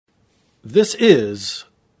This is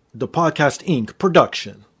the Podcast Inc.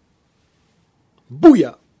 production.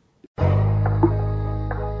 Booyah!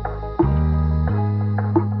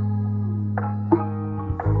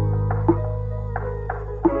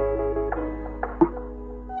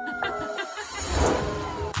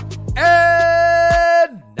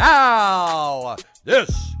 And now,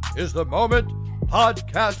 this is the moment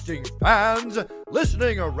podcasting fans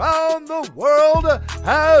listening around the world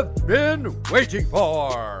have been waiting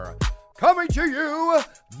for. Coming to you,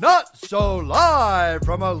 not so live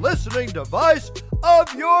from a listening device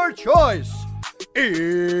of your choice. It's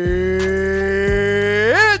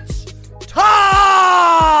time!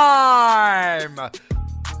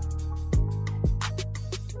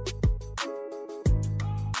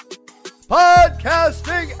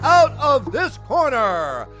 Podcasting out of this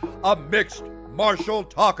corner, a mixed martial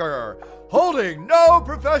talker, holding no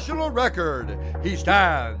professional record. He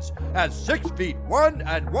stands at 6 feet 1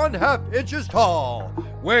 1/2 inches tall,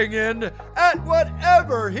 weighing in at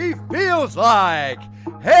whatever he feels like.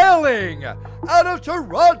 Hailing out of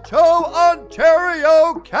Toronto,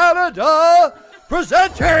 Ontario, Canada,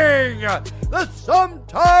 presenting the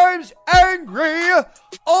sometimes angry,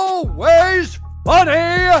 always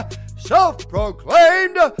funny,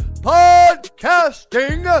 self-proclaimed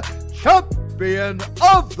podcasting champion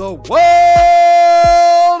of the world,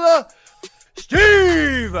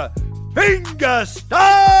 Steve Fingerstyles.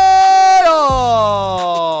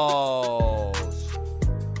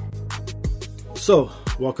 So,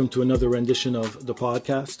 welcome to another rendition of the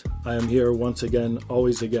podcast. I am here once again,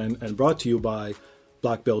 always again, and brought to you by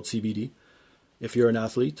Black Belt CBD. If you're an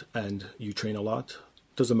athlete and you train a lot,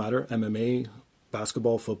 doesn't matter, MMA,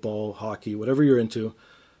 basketball, football, hockey, whatever you're into,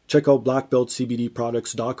 check out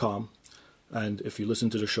blackbeltcbdproducts.com. And if you listen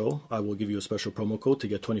to the show, I will give you a special promo code to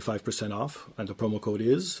get 25% off. And the promo code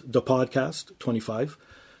is thepodcast25.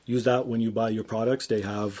 Use that when you buy your products. They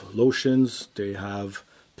have lotions, they have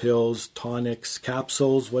pills, tonics,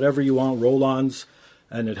 capsules, whatever you want, roll-ons.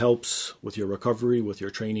 And it helps with your recovery, with your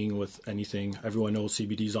training, with anything. Everyone knows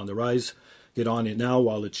CBD is on the rise. Get on it now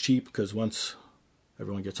while it's cheap, because once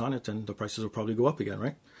everyone gets on it, then the prices will probably go up again,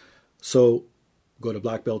 right? So go to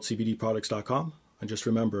blackbeltcbdproducts.com. And just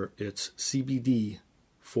remember, it's CBD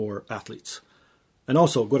for athletes. And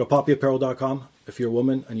also, go to poppyapparel.com. If you're a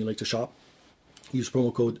woman and you like to shop, use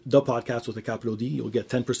promo code THEPODCAST with a capital D. You'll get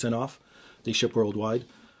 10% off. They ship worldwide.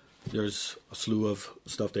 There's a slew of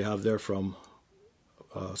stuff they have there, from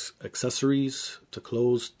accessories to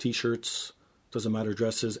clothes, t-shirts, doesn't matter,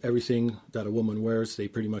 dresses, everything that a woman wears, they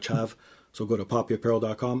pretty much have. So go to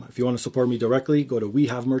poppyapparel.com. If you want to support me directly, go to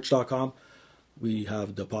wehavemerch.com. We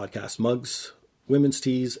have the podcast mugs, women's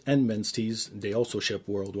tees and men's tees. They also ship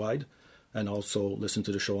worldwide. And also listen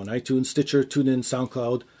to the show on iTunes, Stitcher, TuneIn,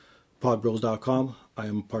 SoundCloud, podbros.com. I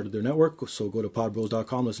am part of their network, so go to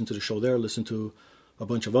podbros.com, listen to the show there, listen to a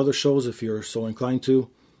bunch of other shows if you're so inclined to.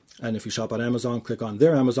 And if you shop on Amazon, click on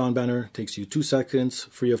their Amazon banner. Takes you 2 seconds,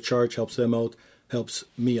 free of charge, helps them out, helps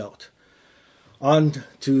me out. On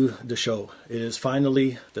to the show. It is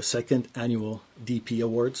finally the second annual DP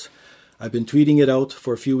Awards. I've been tweeting it out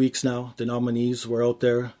for a few weeks now. The nominees were out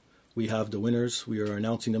there. We have the winners. We are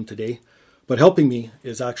announcing them today. But helping me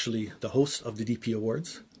is actually the host of the DP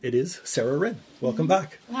Awards. It is Sarah Wren. Welcome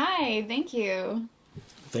back. Hi, thank you.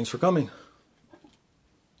 Thanks for coming.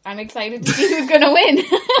 I'm excited to see who's going to win.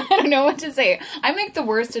 I don't know what to say. I make the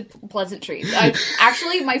worst at pleasantries.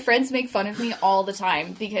 Actually, my friends make fun of me all the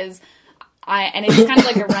time because and it's kind of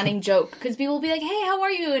like a running joke, because people will be like, hey, how are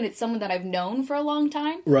you? And it's someone that I've known for a long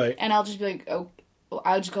time. Right. And I'll just be like,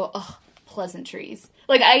 I'll just go, pleasantries.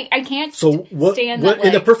 Like, I can't stand that.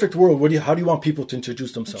 In a perfect world, how do you want people to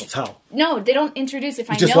introduce themselves? How? No, they don't introduce. If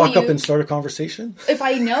I know you. Just walk up and start a conversation? If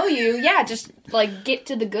I know you, yeah, just, like, get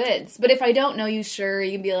to the goods. But if I don't know you, sure,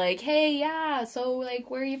 you can be like, hey, yeah, so, like,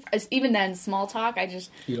 where are you from? Even then, small talk, I'm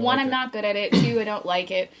not good at it. 2, I don't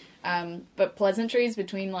like it. But pleasantries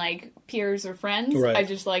between, like, peers or friends, right.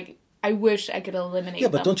 I wish I could eliminate them. Yeah,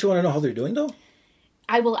 but don't you want to know how they're doing, though?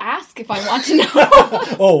 I will ask if I want to know.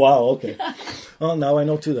 Oh, wow, okay. Well, now I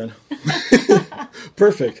know too, then.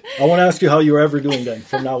 Perfect. I want to ask you how you're ever doing, then,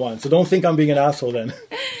 from now on. So don't think I'm being an asshole, then.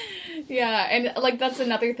 Yeah, and, like, that's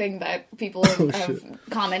another thing that people have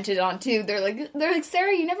commented on, too. They're like,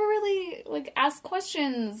 Sarah, you never really, like, ask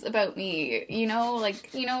questions about me,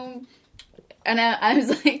 And I was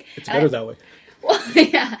like... It's better that way. Well,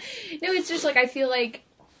 yeah. No, it's just, like, I feel like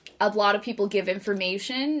a lot of people give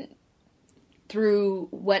information through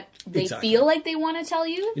what they feel like they want to tell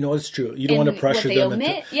you. You know, it's true. You don't want to pressure them.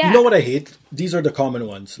 Omit. Yeah. You know what I hate? These are the common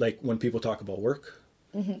ones. Like, when people talk about work,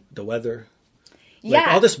 the weather, Like,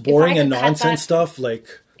 all this boring and nonsense stuff,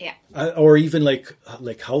 like, Or even like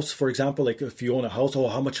house, for example, like if you own a house, oh,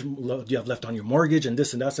 how much do you have left on your mortgage and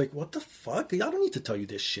this and that's, like, what the fuck? I don't need to tell you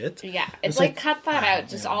this shit. Yeah, it's like cut that out,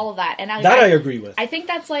 just all of that. And I agree with. I think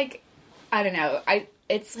that's like, I don't know,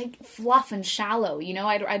 it's like fluff and shallow, you know?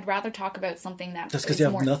 I'd rather talk about something that's because you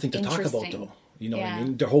have nothing to talk about, though. You know what I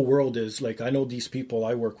mean? Their whole world is like, I know these people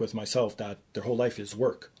I work with myself that their whole life is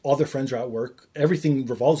work. All their friends are at work. Everything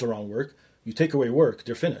revolves around work. You take away work,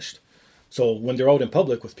 they're finished. So when they're out in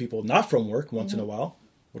public with people not from work once in a while,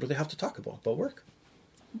 what do they have to talk about? About work.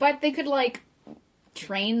 But they could, like,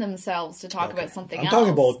 train themselves to talk about something else. I'm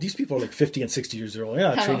talking about these people are like 50 and 60 years old.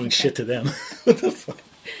 You're not training shit to them. What the fuck?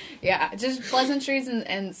 Yeah, just pleasantries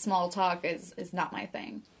and small talk is not my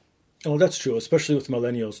thing. Oh, that's true, especially with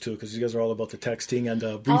millennials, too, because you guys are all about the texting and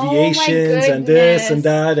the abbreviations and this and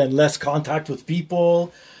that and less contact with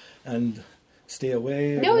people and stay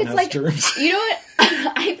away. No, it's like, germs. You know what?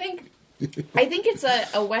 I think it's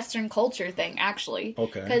a Western culture thing, actually.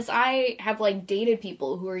 Okay. Because I have, like, dated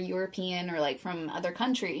people who are European or, like, from other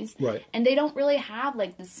countries. Right. And they don't really have,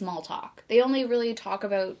 like, this small talk. They only really talk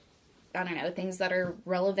about, I don't know, things that are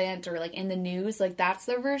relevant or, like, in the news. Like, that's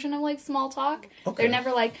their version of, like, small talk. Okay. They're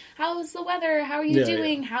never like, how's the weather? How are you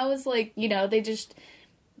doing? Yeah. How's, like, you know,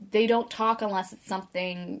 they don't talk unless it's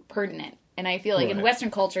something pertinent. And I feel like in Western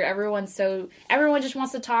culture, everyone just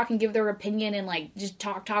wants to talk and give their opinion and, like, just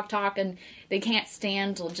talk, and they can't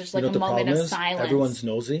stand just, like, a moment of silence. Everyone's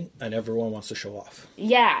nosy and everyone wants to show off.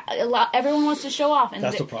 Yeah, everyone wants to show off. And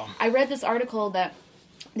that's the problem. I read this article that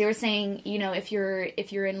they were saying, you know, if you're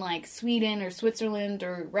in, like, Sweden or Switzerland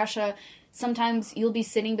or Russia, sometimes you'll be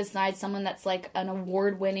sitting beside someone that's, like, an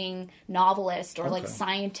award-winning novelist or, like,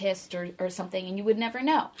 scientist or something, and you would never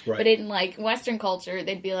know. Right. But in, like, Western culture,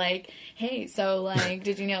 they'd be like, hey, so, like,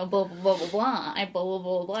 did you know blah, blah, blah, blah, blah, blah,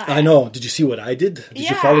 blah, blah. I know. Did you see what I did? Did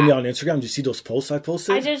you follow me on Instagram? Did you see those posts I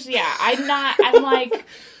posted? I'm, like,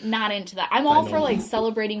 not into that. I'm all for, like,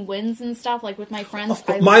 celebrating wins and stuff, like, with my friends.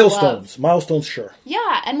 Milestones, sure.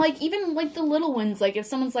 Yeah, and, like, even, like, the little wins, like, if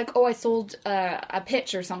someone's like, oh, I sold a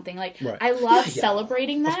pitch or something, like, I love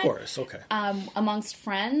celebrating that. Of course, okay. Amongst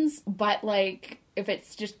friends, but, like, if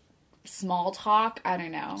it's just small talk, I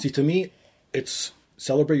don't know. See, to me, it's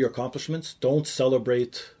celebrate your accomplishments. Don't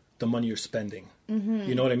celebrate the money you're spending. Mm-hmm.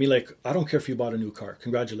 You know what I mean? Like, I don't care if you bought a new car.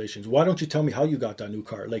 Congratulations. Why don't you tell me how you got that new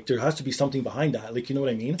car? Like, there has to be something behind that. Like, you know what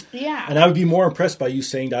I mean? Yeah. And I would be more impressed by you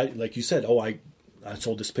saying that, like you said, oh, I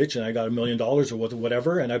sold this pitch and I got $1 million or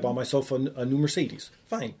whatever, and I bought myself a new Mercedes.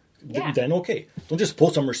 Fine. Yeah. Then okay. Don't just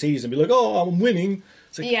post on Mercedes and be like, oh, I'm winning.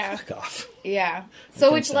 It's like, fuck off. Yeah.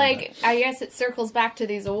 So it's like, I guess it circles back to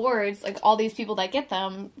these awards. Like, all these people that get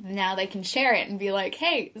them, now they can share it and be like,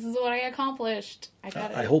 hey, this is what I accomplished. I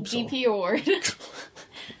got a DP award.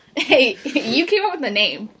 Hey, you came up with the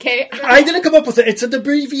name, okay? I didn't come up with it. It's an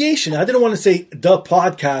abbreviation. I didn't want to say the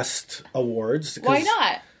podcast awards. Why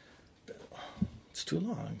not? It's too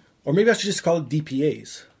long. Or maybe I should just call it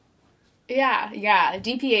DPAs. Yeah.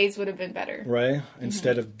 DPAs would have been better. Right?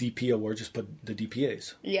 Instead of DP award, just put the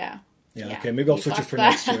DPAs. Yeah. Okay. Maybe I'll switch it for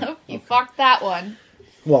next year. You fucked that one.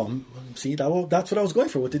 Well, see, that's what I was going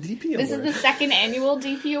for with the DP award. This is the second annual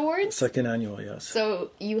DP awards? Second annual, yes.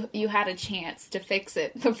 So you had a chance to fix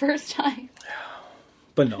it the first time.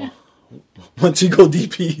 But no. Once you go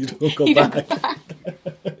DP, you don't go back.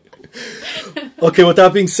 Okay, with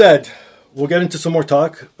that being said, we'll get into some more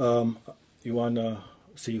talk. You want to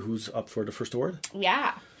see who's up for the first award?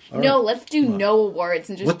 Yeah. Let's do no awards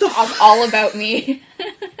and just talk all about me.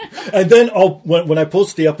 And then when I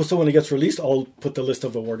post the episode, when it gets released, I'll put the list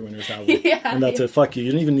of award winners that way. And that's it. Fuck you.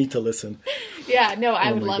 You don't even need to listen. Yeah, no,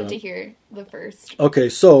 I would love to hear the first. Okay,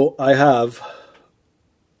 so I have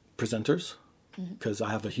presenters because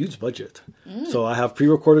I have a huge budget. So I have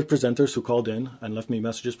pre-recorded presenters who called in and left me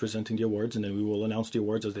messages presenting the awards, and then we will announce the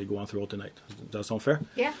awards as they go on throughout the night. Does that sound fair?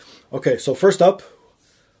 Yeah. Okay, so first up,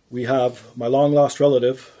 we have my long-lost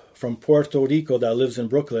relative from Puerto Rico that lives in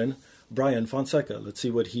Brooklyn, Brian Fonseca. Let's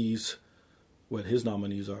see what his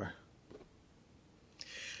nominees are.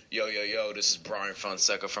 Yo, this is Brian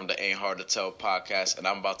Fonseca from the Ain't Hard to Tell podcast, and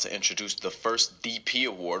I'm about to introduce the first DP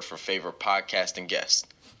award for favorite podcasting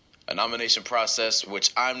guest. A nomination process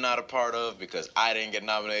which I'm not a part of because I didn't get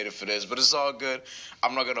nominated for this, but it's all good.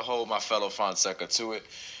 I'm not going to hold my fellow Fonseca to it.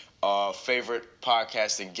 Favorite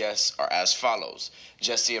podcasting guests are as follows: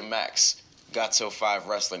 Jesse and Max, Got Till 5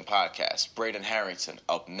 Wrestling Podcast; Braden Harrington,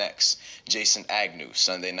 Up Next; Jason Agnew,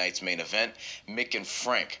 Sunday Night's Main Event; Mick and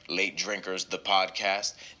Frank, Late Drinkers, The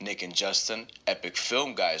Podcast; Nick and Justin, Epic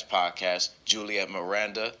Film Guys Podcast; Juliet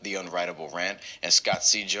Miranda, The Unwritable Rant; and Scott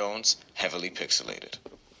C. Jones, Heavily Pixelated.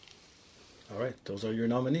 All right, those are your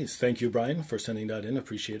nominees. Thank you, Brian, for sending that in.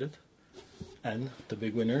 Appreciate it. And the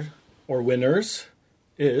big winner, or winners,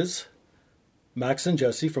 is Max and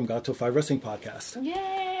Jesse from Got to 5 Wrestling Podcast.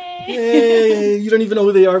 Yay! Yay! You don't even know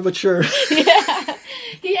who they are, but sure. Yeah.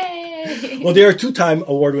 Yay! Well, they are 2-time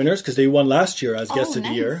award winners because they won last year as Guest of the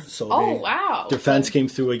Year. So wow. Their fans came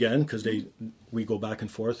through again because we go back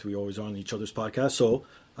and forth. We always are on each other's podcast. So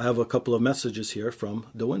I have a couple of messages here from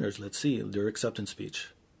the winners. Let's see their acceptance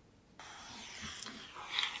speech.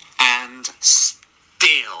 And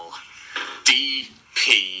still,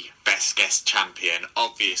 DP Best Guest Champion.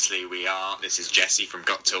 Obviously we are. This is Jesse from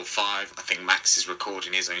Got Till 5. I think Max is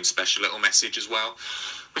recording his own special little message as well.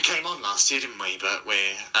 We came on last year, didn't we? But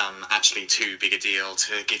we're actually too big a deal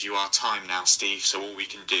to give you our time now, Steve. So all we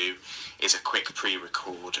can do is a quick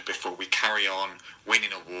pre-record before we carry on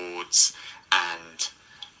winning awards and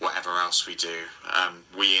whatever else we do.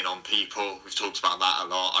 We in on people, we've talked about that a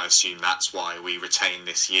lot. I assume that's why we retain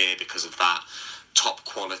this year, because of that top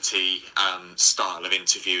quality style of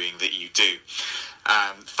interviewing that you do.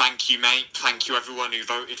 Thank you, mate. Thank you, everyone who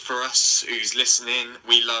voted for us, who's listening.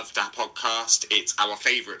 We loved our podcast. It's our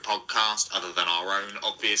favourite podcast, other than our own,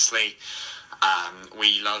 obviously.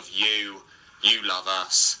 We love you. You love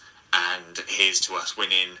us. And here's to us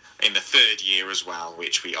winning in the 3rd year as well,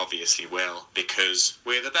 which we obviously will, because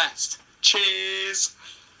we're the best. Cheers!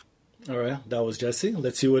 All right, that was Jesse.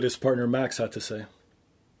 Let's see what his partner Max had to say.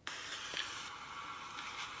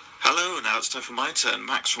 Hello, now it's time for my turn.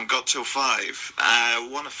 Max from Got Till 5. I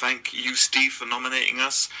want to thank you, Steve, for nominating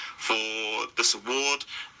us for this award,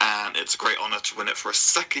 and it's a great honour to win it for a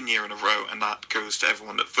 2nd year in a row, and that goes to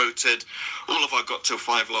everyone that voted. All of our Got Till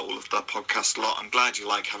 5 lot, all of that podcast lot. I'm glad you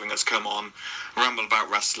like having us come on, ramble about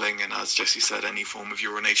wrestling, and as Jesse said, any form of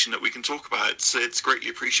urination that we can talk about. It's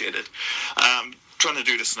greatly appreciated. Trying to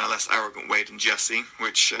do this in a less arrogant way than Jesse,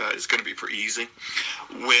 which is going to be pretty easy.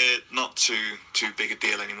 We're not too big a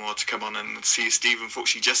deal anymore to come on and see Steve.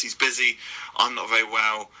 Unfortunately, Jesse's busy. I'm not very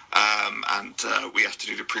well, and we have to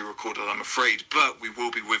do the pre-recorded, I'm afraid. But we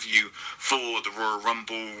will be with you for the Royal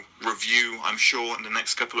Rumble review, I'm sure, in the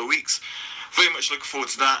next couple of weeks. Very much looking forward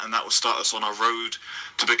to that, and that will start us on our road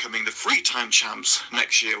to becoming the 3-time champs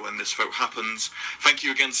next year when this vote happens. Thank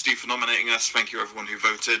you again, Steve, for nominating us. Thank you, everyone who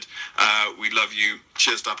voted. We love you.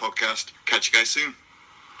 Cheers to our podcast. Catch you guys soon.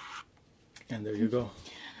 And there you go.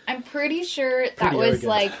 I'm pretty sure that was arrogant.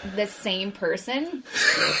 Like the same person.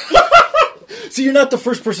 See, you're not the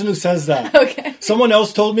first person who says that. Okay. Someone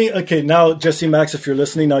else told me, okay, now, Jesse Max, if you're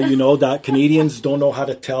listening, now you know that Canadians don't know how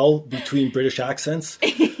to tell between British accents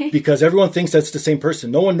because everyone thinks that's the same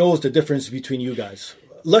person. No one knows the difference between you guys.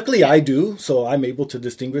 Luckily, I do, so I'm able to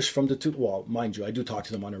distinguish from the two. Well, mind you, I do talk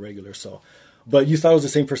to them on a regular, so. But you thought it was the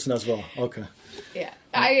same person as well. Okay. Yeah.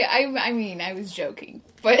 I mean, I was joking,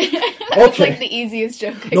 but that was like the easiest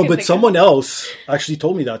joke. No, but someone else actually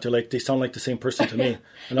told me that. They're like, they sound like the same person to me.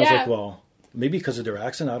 And I was like, well, maybe because of their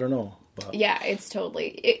accent, I don't know. But. Yeah, it's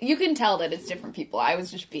totally. You can tell that it's different people. I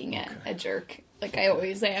was just being a jerk, like I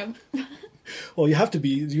always am. Well, you have to be.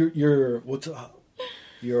 You're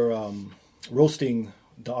roasting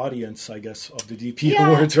the audience, I guess, of the DP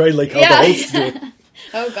Awards, right? Like how the hosts do it.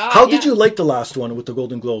 Oh God! How did you like the last one with the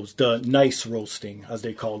Golden Globes? The nice roasting, as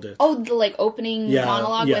they called it. Oh, the opening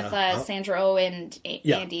monologue with Sandra Oh and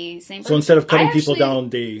Andy Samberg. So instead of cutting people down,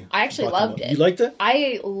 I actually loved it. You liked it?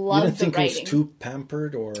 I loved the writing. You didn't think it was too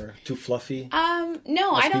pampered or too fluffy?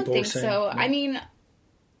 No, I don't think so. No? I mean,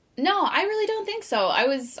 no, I really don't think so.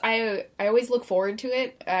 I always look forward to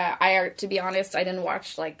it. To be honest, I didn't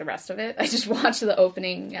watch the rest of it. I just watched the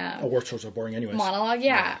opening. Award shows are boring, anyways. Monologue,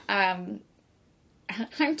 yeah.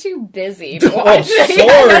 I'm too busy to watch. Oh,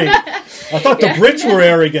 sorry. I thought the Brits were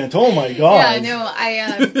arrogant. Oh my God. Yeah,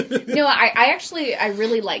 no, I actually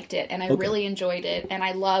really liked it, and I really enjoyed it, and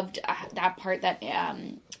I loved that part that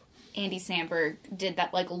Andy Samberg did,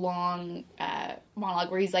 that long monologue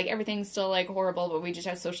where he's like, everything's still horrible, but we just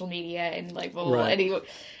have social media and blah, blah, blah. Right.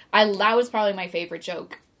 And that was probably my favorite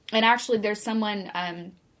joke. And actually, there's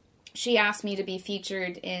someone she asked me to be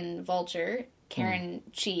featured in Vulture, Karen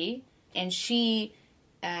Chi, and she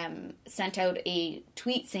sent out a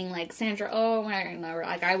tweet saying Sandra,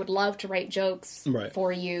 I would love to write jokes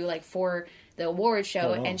for you, for the award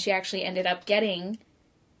show, and she actually ended up getting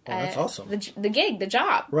that's awesome. the gig, the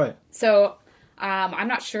job. Right. So I'm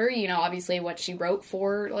not sure, obviously what she wrote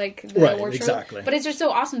for the award show. But it's just so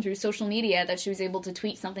awesome through social media that she was able to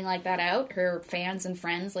tweet something like that out. Her fans and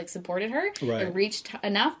friends supported her. Right. It reached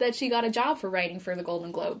enough that she got a job for writing for the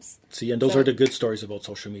Golden Globes. See, and those are the good stories about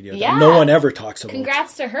social media that no one ever talks about.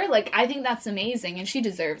 Congrats to her. I think that's amazing, and she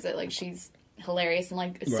deserves it. She's hilarious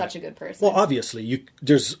and such a good person. Well, obviously,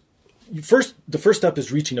 the first step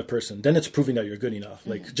is reaching a person. Then it's proving that you're good enough.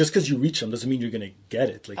 Like, just because you reach them doesn't mean you're going to get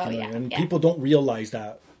it. Like, and people don't realize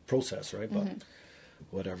that process, right? But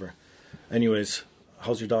whatever. Anyways,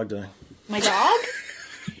 how's your dog doing? My dog?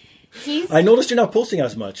 I noticed you're not posting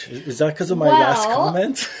as much. Is that because of my last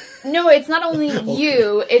comment? No, it's not only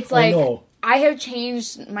you. It's like I have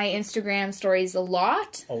changed my Instagram stories a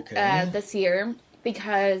lot this year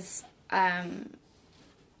because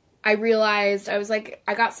I realized, I was like,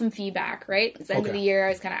 I got some feedback, right? It's the end of the year, I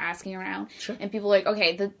was kind of asking around. Sure. And people were like,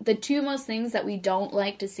 okay, the two most things that we don't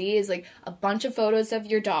like to see is like a bunch of photos of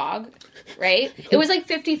your dog, right? It was like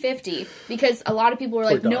 50-50 because a lot of people were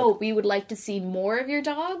like, no, we would like to see more of your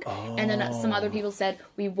dog. Oh. And then some other people said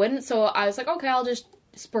we wouldn't. So I was like, okay, I'll just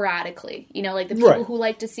sporadically, you know, like the people who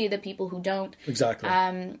like to see, the people who don't. Exactly.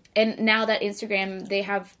 And now that Instagram, they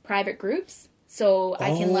have private groups. So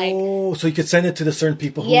I can so you could send it to the certain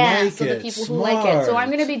people who like it. The people who like it. So I'm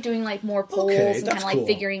going to be doing like more polls and kind of like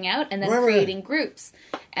figuring out and then creating groups.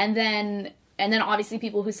 And then obviously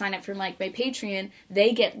people who sign up for like my Patreon,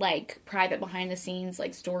 they get like private behind the scenes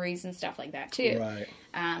like stories and stuff like that too.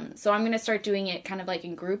 Right. So I'm going to start doing it kind of like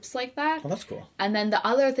in groups like that. Oh, that's cool. And then the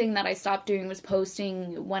other thing that I stopped doing was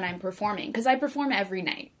posting when I'm performing. Because I perform every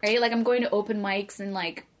night, right? Like I'm going to open mics and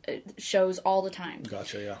like shows all the time.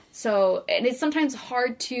 Gotcha, yeah. So, and it's sometimes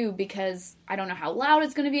hard too because I don't know how loud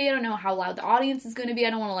it's going to be. I don't know how loud the audience is going to be. I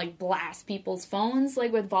don't want to like blast people's phones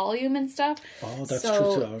like with volume and stuff. Oh, that's true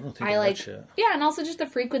too. I don't think like that shit. Yeah, and also just the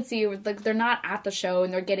frequency. Like they're not at the show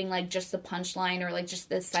and they're getting like just the punchline or like just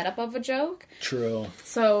the setup of a joke. True.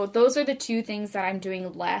 So those are the two things that I'm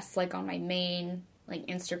doing less like on my main like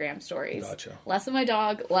Instagram stories. Gotcha. Less of my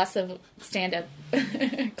dog, less of stand-up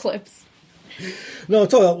clips. No,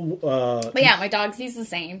 it's all. But yeah, my dog, he's the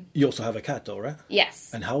same. You also have a cat, though, right?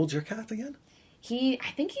 Yes. And how old's your cat again?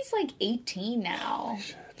 I think he's like 18 now.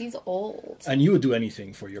 He's old. And you would do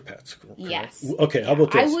anything for your pets, correct? Yes. Okay, how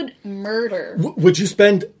about this? I would murder. Would you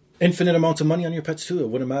spend infinite amounts of money on your pets too? It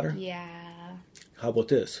wouldn't matter? Yeah. How about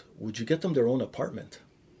this? Would you get them their own apartment?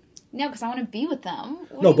 No, because I want to be with them.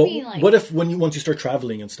 What if once you start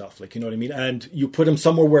traveling and stuff, like, you know what I mean? And you put them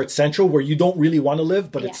somewhere where it's central, where you don't really want to live,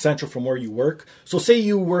 but it's central from where you work. So say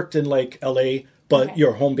you worked in like LA, but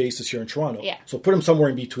your home base is here in Toronto. Yeah. So put them somewhere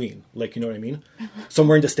in between, like, you know what I mean?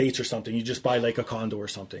 Somewhere in the States or something. You just buy like a condo or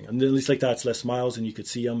something. And at least like that, it's less miles and you could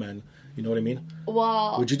see them and you know what I mean?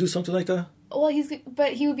 Well. Would you do something like that? Well,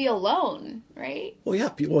 but he would be alone, right? Well,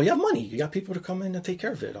 yeah. Well, you have money. You got people to come in and take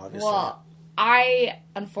care of it, obviously. Well, I,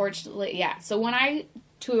 unfortunately, so when I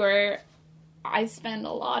tour, I spend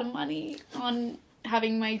a lot of money on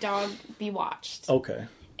having my dog be watched. Okay.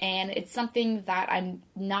 And it's something that I'm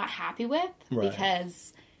not happy with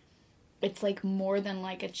because it's like more than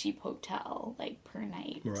like a cheap hotel, like per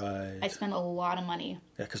night. Right. I spend a lot of money.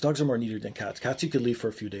 Yeah, because dogs are more needed than cats. Cats you could leave for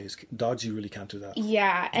a few days. Dogs you really can't do that.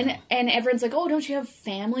 Yeah, and everyone's like, oh, don't you have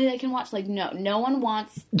family that can watch? Like, no one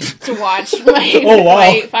wants to watch my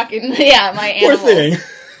my fucking my animals. Poor thing.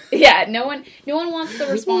 Yeah, no one wants the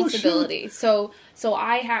responsibility. So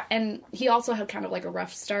I have, and he also had kind of like a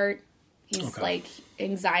rough start. He's like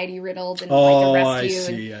anxiety riddled and like a rescue. I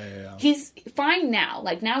see. Yeah. He's fine now.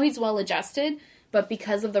 Like now he's well adjusted, but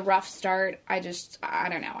because of the rough start, I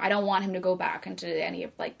don't know. I don't want him to go back into any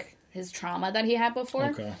of like his trauma that he had before.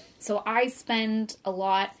 Okay. So I spend a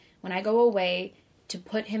lot when I go away to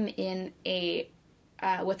put him in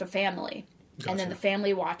with a family. Gotcha. And then the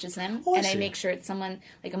family watches him, and I make sure it's someone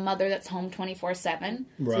like a mother that's home 24/7.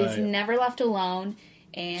 Right. So he's never left alone.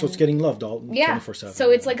 And so it's getting loved all 24/7.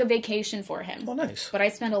 So it's like a vacation for him. Oh, nice. But I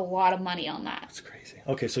spend a lot of money on that. That's crazy.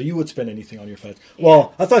 Okay, so you would spend anything on your pets. Yeah.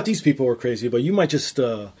 Well, I thought these people were crazy, but you might just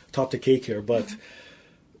top the cake here. But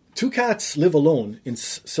 2 cats live alone in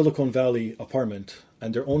Silicon Valley apartment,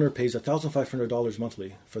 and their owner pays $1,500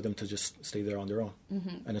 monthly for them to just stay there on their own.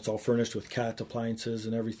 Mm-hmm. And it's all furnished with cat appliances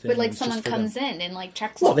and everything. But like someone comes in and like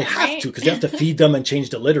checks them, they have to, because they have to feed them and change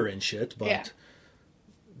the litter and shit. But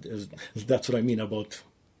that's what I mean about...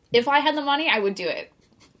 If I had the money, I would do it.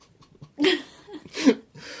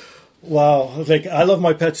 Wow. Like, I love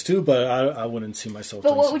my pets too, but I wouldn't see myself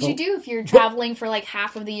But what would you do if you're traveling for like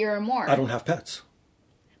half of the year or more? I don't have pets.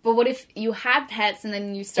 But what if you had pets and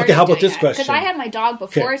then you started doing how about this question? Because I had my dog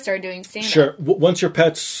before I started doing stand-up. Sure. Once your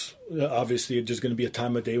pets... obviously, there's going to be a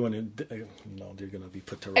time of day when they're going to be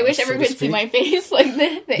put to rest. I wish everyone could see my face, like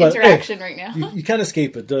the interaction right now. You can't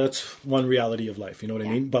escape it. That's one reality of life. You know what I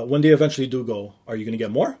mean? But when they eventually do go, are you going to get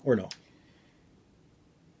more or no?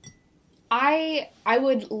 I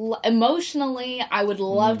would emotionally, I would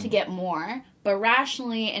love to get more, but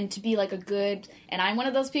rationally, and to be like a good. And I'm one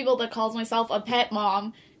of those people that calls myself a pet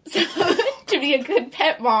mom. So to be a good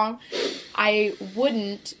pet mom, I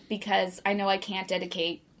wouldn't, because I know I can't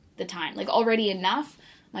dedicate the time. Like, already enough.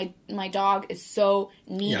 My dog is so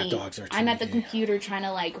needy. Yeah, dogs are too I'm at the needy. computer trying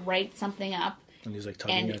to, like, write something up. And he's like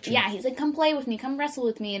tugging at you. Yeah, he's like, come play with me, come wrestle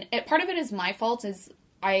with me. And part of it is my fault, is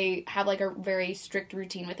I have, like, a very strict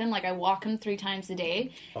routine with him. Like, I walk him 3 times a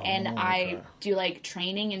day, and I do, like,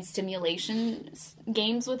 training and stimulation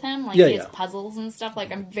games with him. Like, he has puzzles and stuff.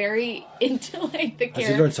 Like, I'm very into, like, the care.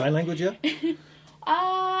 Has he learned sign language yet?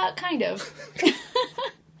 Kind of.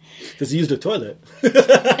 Does he use the toilet?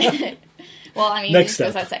 Well, I mean, Next he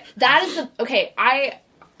goes step. outside. That is the... Okay,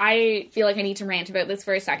 I feel like I need to rant about this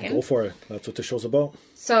for a second. Go for it. That's what the show's about.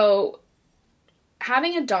 So,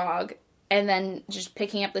 having a dog and then just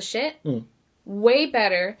picking up the shit, way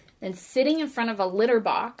better than sitting in front of a litter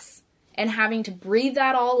box and having to breathe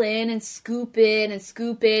that all in and scoop in,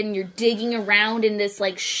 and you're digging around in this,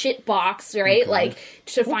 like, shit box, right? Okay. Like,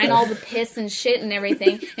 to find all the piss and shit and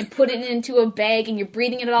everything, and put it into a bag, and you're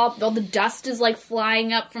breathing it all the dust is, like,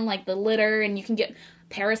 flying up from, like, the litter, and you can get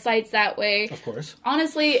parasites that way. Of course.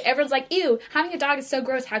 Honestly, everyone's like, ew, having a dog is so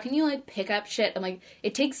gross. How can you, like, pick up shit? I'm like,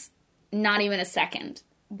 it takes not even a second.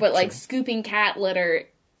 But, like, scooping cat litter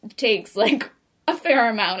takes, like, a fair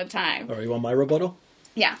amount of time. All right, you want my rebuttal?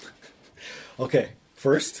 Yeah. Okay,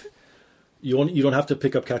 first, you don't have to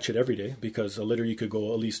pick up cat shit every day, because a litter you could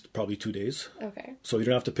go at least probably 2 days. Okay. So you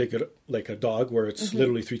don't have to pick it like a dog where it's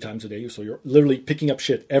literally 3 times a day. So you're literally picking up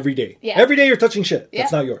shit every day. Yeah. Every day you're touching shit. Yeah.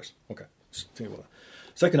 That's not yours. Okay, just think about that.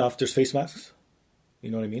 Second off, there's face masks.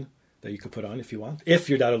 You know what I mean? That you could put on if you want, if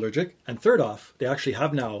you're that allergic. And third off, they actually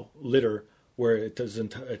have now litter where it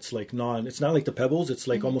doesn't, it's like it's not like the Pebbles. It's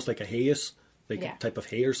like almost like a hayish, like a type of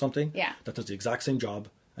hay or something. Yeah. That does the exact same job,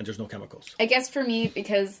 and there's no chemicals. I guess for me,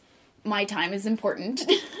 because my time is important,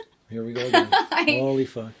 Here we go again. Holy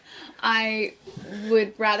fuck. I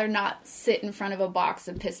would rather not sit in front of a box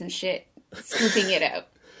of piss and shit scooping it out.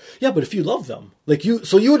 Yeah, but if you love them, like you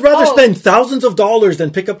would rather spend thousands of dollars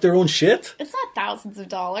than pick up their own shit? It's not thousands of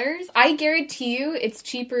dollars. I guarantee you it's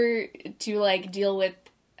cheaper to, like, deal with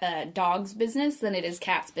dog's business than it is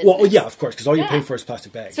cat's business. Well, yeah, of course, because all you're paying for is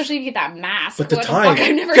plastic bags. Especially if you get that mask. But the What time... fuck?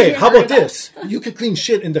 I've never Okay, even how heard about of that. this? You could clean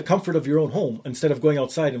shit in the comfort of your own home instead of going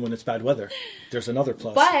outside and when it's bad weather. There's another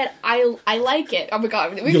plus. But I like it. Oh my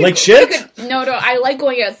god. You like shit? No, I like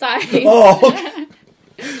going outside. Oh, okay.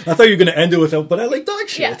 I thought you were going to end it with, but I like dog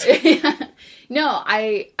shit. Yeah. No,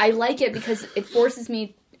 I like it because it forces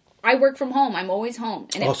me... I work from home. I'm always home.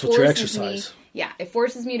 And it So it's your forces exercise. me... Yeah, it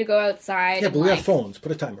forces me to go outside. Yeah, and, but we like, have phones.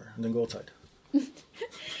 Put a timer and then go outside.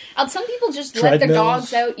 Some people just let their Treadmills.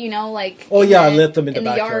 dogs out, you know, like... Oh, yeah, let them in the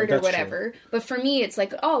backyard. yard or That's whatever. true. But for me, it's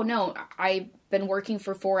like, oh, no, I've been working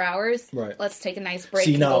for 4 hours. Right. Let's take a nice break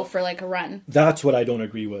See, and now- go for, like, a run. That's what I don't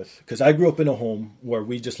agree with. Because I grew up in a home where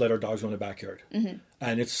we just let our dogs run in the backyard. Mm-hmm.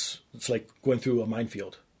 And it's like going through a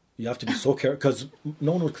minefield. You have to be so careful because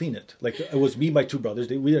no one would clean it. Like, it was me and my 2 brothers.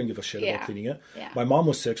 We didn't give a shit about cleaning it. Yeah. My mom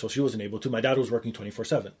was sick, so she wasn't able to. My dad was working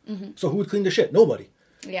 24/7. So who would clean the shit? Nobody.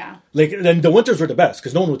 Yeah. Like, then the winters were the best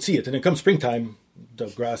because no one would see it. And then come springtime, the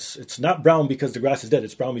grass, it's not brown because the grass is dead.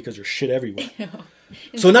 It's brown because there's shit everywhere.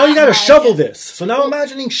 So now you got to shovel this. So now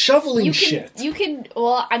imagining shoveling shit. You can,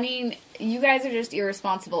 well, I mean, you guys are just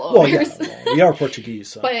irresponsible Well, owners. yeah, well, we are Portuguese.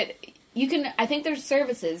 So. But you can, I think there's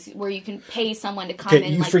services where you can pay someone to come Okay,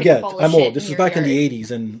 and, you like, forget. pick up all the I'm shit old. This in was your back in yard. the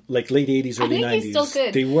 80s and like late 80s, early I 90s. think they still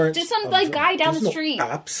could. They weren't. Just some, like, guy down there's the no street.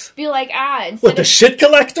 apps. Be like, instead What, the of... shit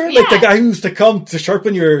collector? Like the Yeah. guy who used to come to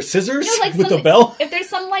sharpen your scissors You know, like with some, the bell? If there's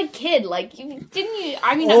some, like, kid, like, I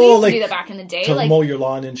mean, Oh, we used like, to do that back in the day. to Like, mow your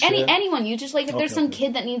lawn and shit. anyone, you just, like, if there's Okay, some okay.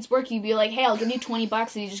 kid that needs work, you'd be like, hey, I'll give you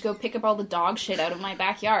 $20 and you just go pick up all the dog shit out of my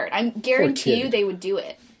backyard. I guarantee you kid. they would do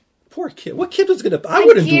it. Poor kid. What kid was gonna? I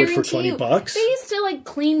wouldn't do it for guarantee you. $20. They used to, like,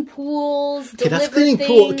 clean pools, Okay, that's deliver cleaning things,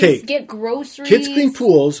 pool. Okay. get groceries. Kids clean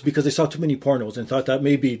pools because they saw too many pornos and thought that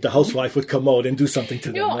maybe the housewife would come out and do something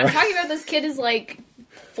to them. No, I'm right? talking about this kid is, like,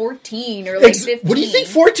 14 or, like, 15. What do you think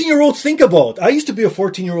 14-year-olds think about? I used to be a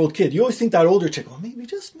 14-year-old kid. You always think that older chick, well, maybe,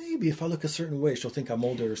 just maybe, if I look a certain way, she'll think I'm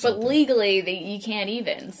older or But something. legally, you can't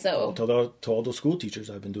even, so... To all those school teachers,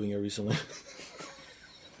 I've been doing it recently.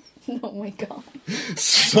 Oh my god.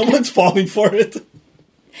 Someone's falling for it.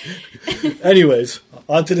 Anyways,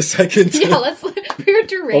 on to the second. Yeah, we're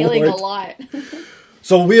derailing a Award. lot.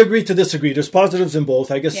 So we agree to disagree. There's positives in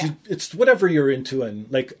both. I guess Yeah. it's whatever you're into. And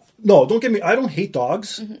like, no, don't get me. I don't hate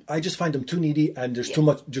dogs. Mm-hmm. I just find them too needy, and there's too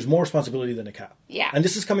much. There's more responsibility than a cat. Yeah. And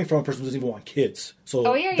this is coming from a person who doesn't even want kids. So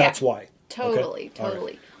Oh, yeah, that's yeah. why. Totally, Okay? All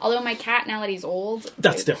totally. right. Although my cat, now that he's old,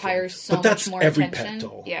 That's it different. requires so but that's much more every attention. pet,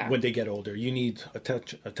 though. Yeah. When they get older, you need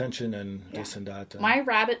attention and this and that. And My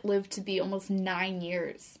rabbit lived to be almost 9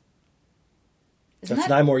 years. That's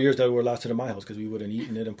 9 more years that were lasted in my house because we would have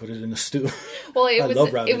eaten it and put it in the stew. Well,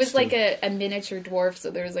 it was like a miniature dwarf,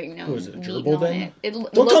 so there was like no was it, a meat gerbil on then? it.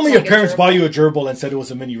 Don't tell me your parents bought you a gerbil and said it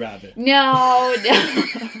was a mini rabbit. No.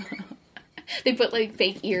 They put like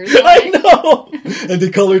fake ears on I it. know! And they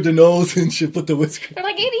colored the nose and shit, put the whiskers. They're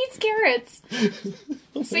like, it eats carrots.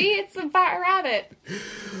 See, it's a fat rabbit.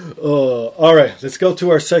 All right, let's go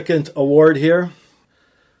to our second award here.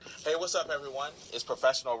 Hey, what's up, everyone? It's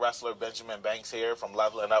professional wrestler Benjamin Banks here from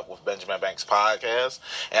Leveling Up with Benjamin Banks Podcast,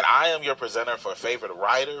 and I am your presenter for favorite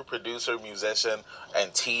writer, producer, musician,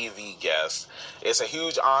 and TV guest. It's a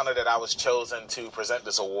huge honor that I was chosen to present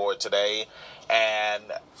this award today, and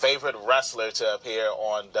favorite wrestler to appear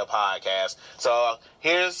on the podcast. So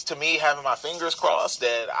here's to me having my fingers crossed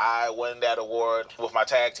that I win that award with my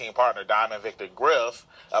tag team partner, Diamond Victor Griff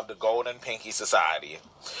of the Golden Pinky Society.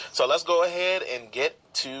 So let's go ahead and get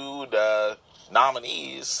to the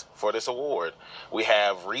nominees for this award. We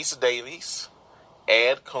have Reese Davies,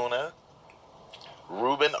 Ed Kuna,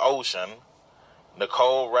 Ruben Ocean,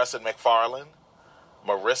 Nicole Russin McFarlane,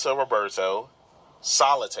 Marissa Roberto,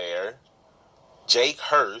 Solitaire, Jake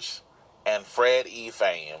Hirsch, and Fred E.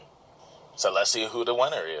 Fame. So let's see who the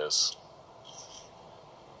winner is.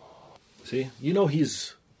 See, you know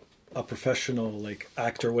he's a professional like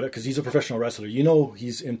actor, whatever, because he's a professional wrestler. You know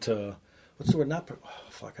he's into what's the word?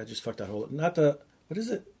 I just fucked that whole. Not the what is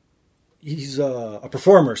it? He's a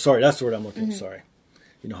performer. Sorry, that's the word I'm looking. Mm-hmm. Sorry,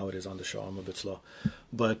 you know how it is on the show. I'm a bit slow,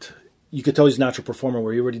 but you could tell he's a natural performer.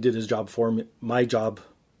 Where he already did his job for me. My job.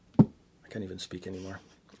 I can't even speak anymore.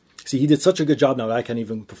 See, he did such a good job now that I can't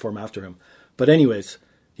even perform after him. But anyways,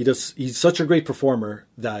 he's such a great performer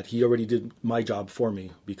that he already did my job for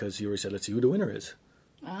me because he already said, let's see who the winner is.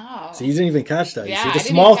 Oh. So you didn't even catch that. Yeah, you see, the I didn't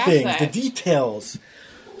small catch things, that. the details.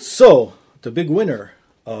 So, the big winner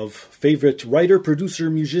of favorite writer, producer,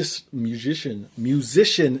 musician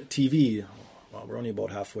TV, well, we're only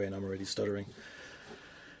about halfway and I'm already stuttering,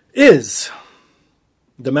 is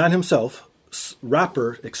the man himself,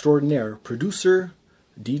 rapper extraordinaire, producer,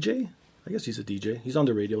 DJ? I guess he's a DJ. He's on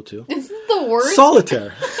the radio too. This is the worst.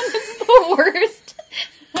 Solitaire. This is the worst.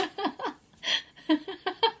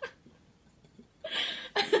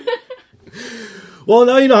 Well,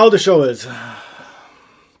 now you know how the show is.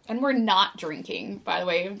 And we're not drinking, by the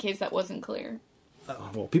way, in case that wasn't clear.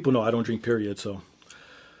 Well, people know I don't drink, period, so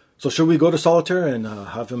should we go to Solitaire and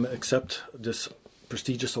have him accept this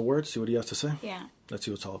prestigious award? See what he has to say? Yeah. Let's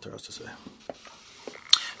see what Solitaire has to say.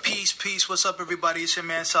 Peace. What's up, everybody? It's your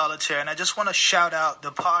man Solitaire, and I just want to shout out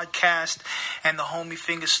the podcast and the homie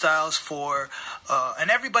Fingerstyles for, and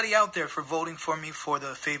everybody out there for voting for me for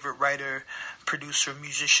the favorite writer, producer,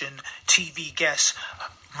 musician, TV guest,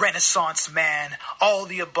 Renaissance man, all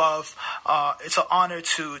the above. It's an honor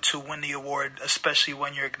to win the award, especially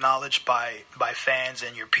when you're acknowledged by fans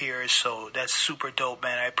and your peers. So that's super dope,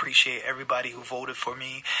 man. I appreciate everybody who voted for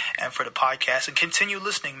me and for the podcast. And continue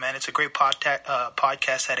listening, man. It's a great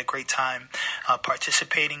podcast. Had a great time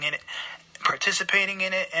participating in it.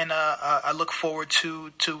 And I look forward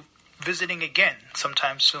to visiting again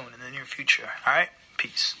sometime soon in the near future. All right?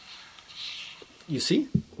 Peace. You see?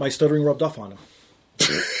 My stuttering rubbed off on him.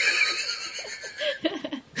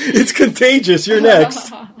 It's contagious. You're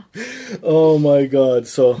next. Oh my god.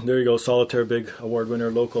 So there you go. Solitaire, big award winner,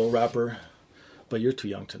 local rapper. But you're too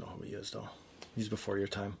young to know who he is, though. He's before your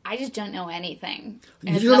time. I just don't know anything. And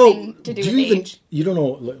You it's don't nothing know. to do Do with you even? age. You don't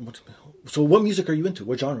know. So what music are you into?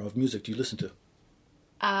 What genre of music do you listen to?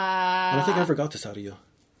 I don't think I ever got this out of you.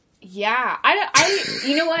 Yeah. I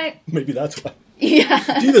you know what? Maybe that's why. Yeah.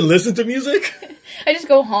 Do you even listen to music? I just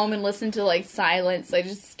go home and listen to like silence. I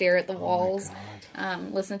just stare at the walls.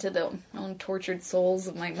 Listen to the own tortured souls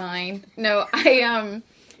of my mind. No, I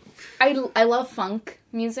love funk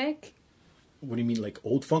music. What do you mean, like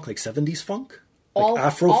old funk, like 70s funk? All Like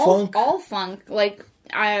Afro funk? All funk. Like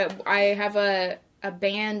I have a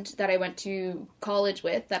band that I went to college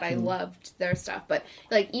with that I loved their stuff. But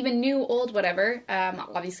like even new, old, whatever.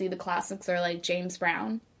 Obviously the classics are like James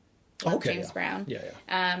Brown. Okay, James Brown. Yeah.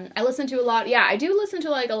 I listen to a lot. Yeah, I do listen to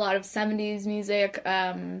like a lot of 70s music.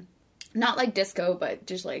 Not like disco, but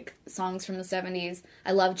just like songs from the 70s.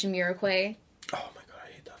 I love Jamiroquai. Oh my god,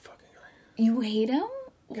 I hate that fucking guy. You hate him?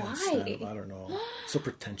 Can't stand Why? him. I don't know. So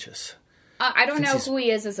pretentious. I don't know he's who he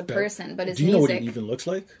is as a person, but his Do you know music. what he even looks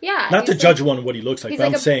like? Yeah, Not to he's judge like- one what he looks like, He's but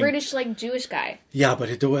like I'm a saying. British, like Jewish guy. Yeah, but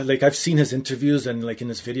like I've seen his interviews and like in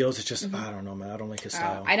his videos, it's just I don't know, man. I don't like his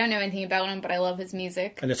style. I don't know anything about him, but I love his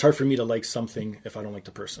music. And it's hard for me to like something if I don't like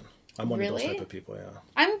the person. I'm one of those Really? type of people. Yeah.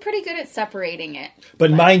 I'm pretty good at separating it. But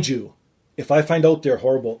mind you, if I find out they're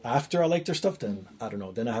horrible after I like their stuff, then I don't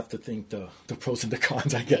know. Then I have to think the pros and the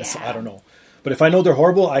cons, I guess. Yeah. I don't know. But if I know they're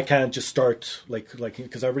horrible, I can't just start like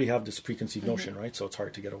because I already have this preconceived notion, right? So it's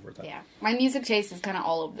hard to get over that. Yeah, my music taste is kind of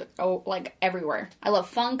all over, like everywhere. I love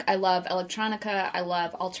funk, I love electronica, I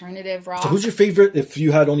love alternative rock. So who's your favorite? If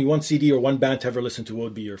you had only one CD or one band to ever listen to, what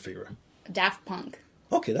would be your favorite? Daft Punk.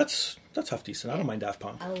 Okay, that's half decent. I don't mind Daft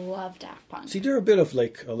Punk. I love Daft Punk. See, they're a bit of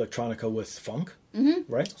like electronica with funk,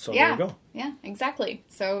 right? So there you go. Yeah, exactly.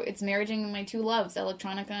 So it's marrying my two loves,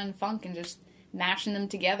 electronica and funk, and just mashing them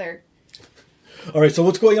together. All right, so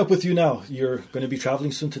what's going up with you now? You're going to be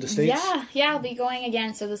traveling soon to the States? Yeah, I'll be going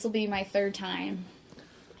again. So this will be my third time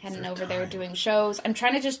heading over there doing shows. I'm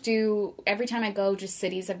trying to just do, every time I go, just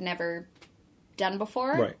cities I've never done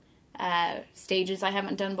before. Right. Stages I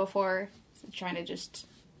haven't done before. So trying to just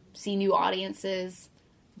see new audiences,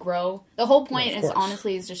 grow. The whole point is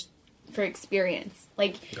honestly is just for experience.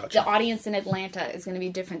 Like the audience in Atlanta is going to be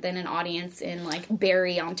different than an audience in like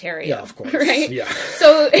Barrie, Ontario. Yeah, of course. Right? Yeah.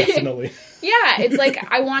 So definitely. Yeah, it's like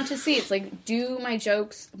I want to see. It's like, do my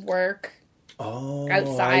jokes work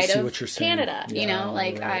outside of Canada? Yeah, you know,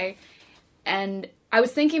 like right. I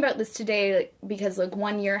was thinking about this today, like, because like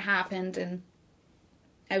 1 year happened, and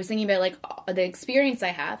I was thinking about like the experience I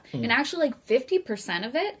have, and actually like 50%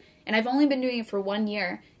 of it, and I've only been doing it for 1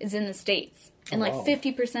 year, is in the States. And like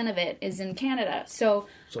 50% of it is in Canada. So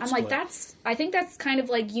I'm like, I think that's kind of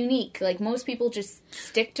like unique. Like most people just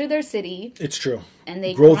stick to their city. It's true. And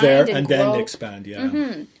they grow there and then expand. Yeah.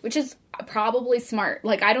 Mm-hmm. Which is probably smart.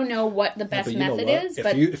 Like I don't know what the best method is,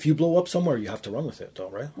 but if you blow up somewhere, you have to run with it, though,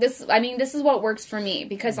 right? This is what works for me,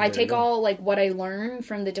 because I take all like what I learn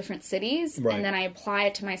from the different cities, and then I apply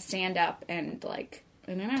it to my stand up, and like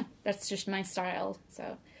I don't know, that's just my style.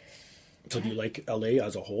 So do you like LA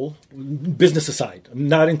as a whole? Business aside,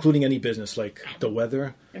 not including any business, like the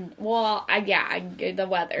weather? Well, the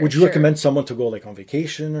weather. Would you recommend someone to go like on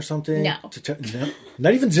vacation or something? No. No?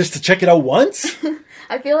 Not even just to check it out once?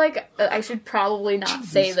 I feel like I should probably not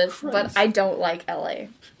say this, Christ. But I don't like LA.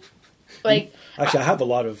 Like, actually, I have a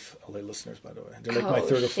lot of LA listeners, by the way. They're like my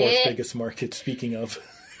third or fourth biggest market, speaking of.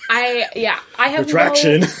 I have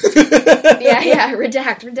retraction. Redact.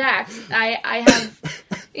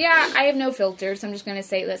 I have no filters. I'm just going to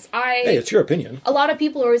say this. Hey, it's your opinion. A lot of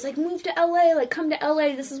people are always like, move to LA, like come to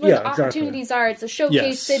LA. This is where the opportunities are. It's a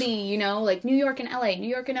showcase city, you know, like New York and LA. Yeah,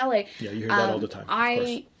 you hear that all the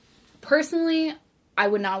time. Personally, I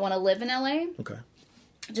would not want to live in LA. Okay.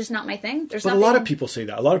 Just not my thing. But a lot of people say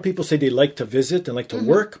that. A lot of people say they like to visit and like to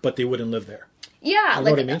work, but they wouldn't live there. Yeah. You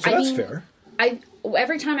know what I mean? So that's fair.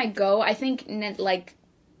 Every time I go, I think like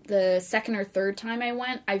the second or third time I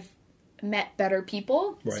went, I've met better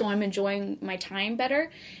people, so I'm enjoying my time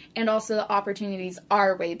better, and also the opportunities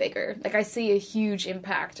are way bigger. Like I see a huge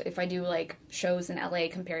impact if I do like shows in LA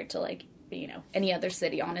compared to like, you know, any other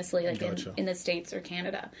city, honestly, like in the States or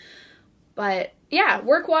Canada. But yeah,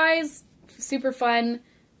 work wise, super fun.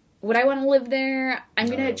 Would I want to live there? I'm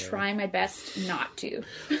gonna try my best not to.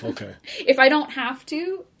 Okay. If I don't have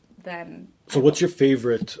to, then. So what's your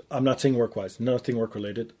favorite, I'm not saying work-wise, nothing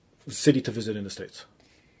work-related, city to visit in the States?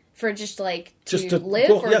 For just to live?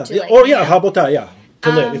 How about that, yeah.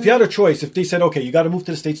 To live. If you had a choice, if they said, okay, you got to move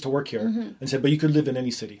to the States to work here, and said, but you could live in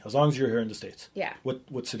any city, as long as you're here in the States. Yeah.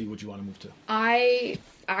 What city would you want to move to? I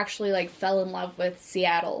actually fell in love with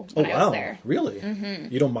Seattle when I was there. Really?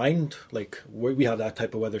 Mm-hmm. You don't mind, like, we have that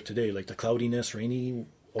type of weather today, like the cloudiness, rainy,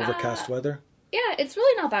 overcast weather? Yeah, it's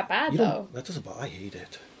really not that bad, though. That doesn't bother. I hate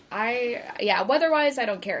it. Weather-wise, I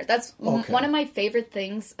don't care. That's one of my favorite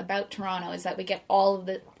things about Toronto is that we get all of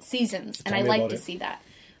the seasons, and I like to see that.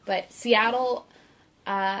 But Seattle,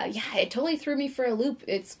 it totally threw me for a loop.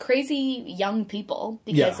 It's crazy young people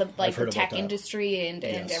because of like the tech industry and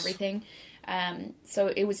everything. So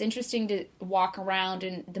it was interesting to walk around,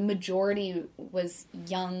 and the majority was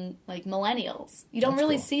young, like millennials. You don't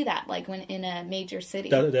really see that like when in a major city,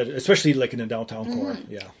 that especially like in a downtown core.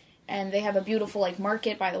 Yeah. And they have a beautiful, like,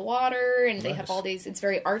 market by the water, and they have all these, it's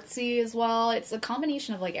very artsy as well. It's a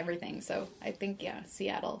combination of, like, everything. So, I think,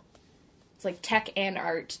 Seattle. It's, like, tech and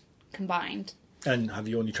art combined. And have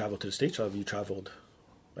you only traveled to the States, or have you traveled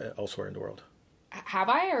elsewhere in the world? Have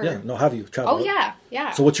I? Or? Yeah, no, have you traveled? Oh,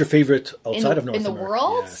 yeah. So, what's your favorite outside of North America? In the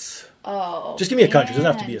world? Yes. Oh, just give me a country. It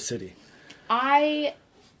doesn't have to be a city. I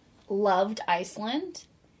loved Iceland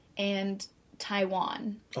and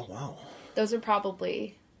Taiwan. Oh, wow. Those are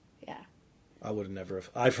probably... I would never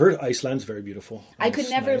have. I've heard Iceland's very beautiful. I could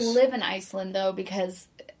never live in Iceland, though, because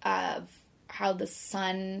of how the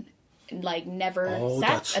sun, like, never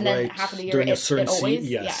sets. And then half of the year, it always...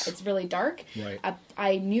 Yes. Yeah, it's really dark. Right.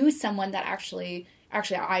 I knew someone that actually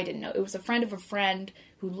actually, I didn't know. It was a friend of a friend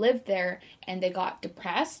who lived there, and they got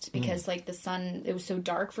depressed because, like, the sun, it was so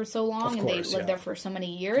dark for so long, and they lived there for so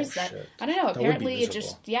many years that, I don't know, apparently it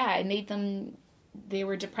just, it made them, they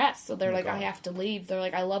were depressed. So they're like, I have to leave. They're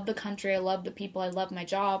like, I love the country, I love the people, I love my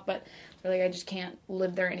job, but they're like, I just can't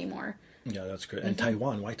live there anymore. Yeah, that's great. And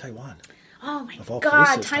Taiwan, why Taiwan? Oh my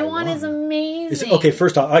God, Taiwan is amazing. Okay,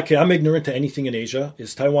 first off, I'm ignorant to anything in Asia.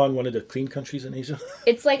 Is Taiwan one of the clean countries in Asia?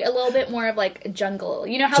 It's like a little bit more of like a jungle.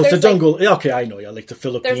 You know how so there's it's a jungle. Like, okay, I know. Yeah, like the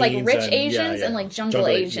Philippines. There's like rich Asians and like jungle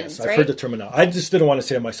Asians, yes, right? I've heard the terminology. I just didn't want to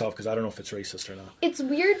say it myself because I don't know if it's racist or not. It's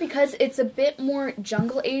weird because it's a bit more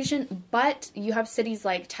jungle Asian, but you have cities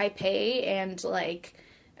like Taipei and like,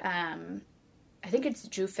 I think it's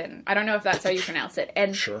Jufin. I don't know if that's how you pronounce it.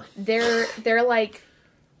 And sure. They're like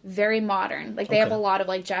very modern. Like they have a lot of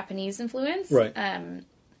like Japanese influence. Right.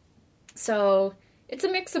 So it's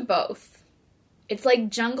a mix of both. It's like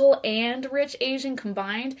jungle and rich Asian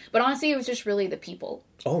combined. But honestly, it was just really the people.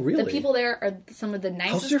 Oh, really? The people there are some of the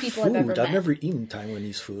nicest people food? I've ever met. I've never eaten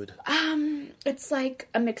Taiwanese food. It's like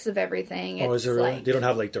a mix of everything. Oh, is there really? They don't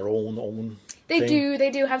have like their own They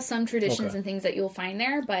thing? do have some traditions and things that you'll find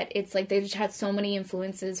there, but it's like they've just had so many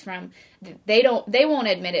influences from, they won't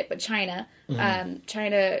admit it, but China,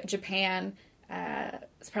 China, Japan,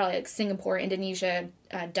 it's probably like Singapore, Indonesia,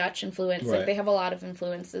 Dutch influence. Right. Like they have a lot of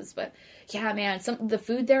influences, but yeah, man, the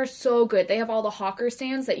food there is so good. They have all the hawker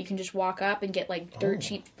stands that you can just walk up and get like dirt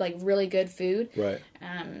cheap, like really good food. Right.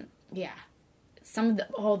 Yeah. Some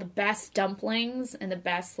of the best dumplings and the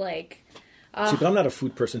best like... See, but I'm not a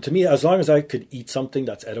food person. To me, as long as I could eat something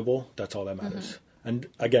that's edible, that's all that matters. And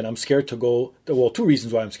again, I'm scared to go... Well, two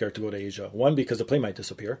reasons why I'm scared to go to Asia. One, because the plane might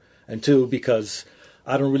disappear. And two, because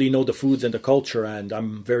I don't really know the foods and the culture, and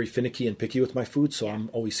I'm very finicky and picky with my food, so I'm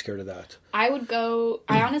always scared of that. I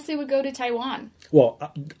honestly would go to Taiwan.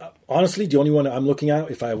 Well, honestly, the only one I'm looking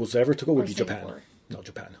at, if I was ever to go, would be Japan. No,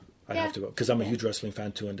 Japan. I'd have to go, because I'm a huge wrestling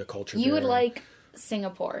fan too, and the culture You would like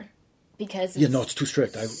Singapore. Because it's it's too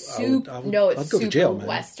strict. I'd go to jail, man.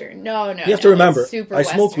 Western. No. You have to remember, I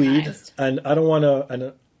smoke weed, westernized. and I don't want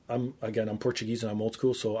to. And I'm Portuguese and I'm old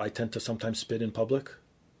school, so I tend to sometimes spit in public,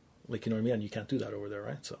 like, you know what I mean. And you can't do that over there,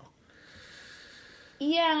 right? So.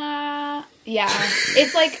 Yeah.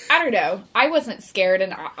 It's like, I don't know. I wasn't scared,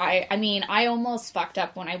 and I mean, I almost fucked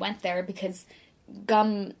up when I went there because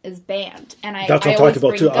gum is banned, and that's what I'm talking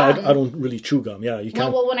about too. I don't really chew gum. Yeah, you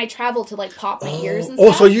can't. No, well, when I travel to like pop my ears and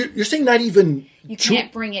stuff. So you're saying not even you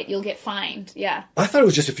can't bring it. You'll get fined. Yeah. I thought it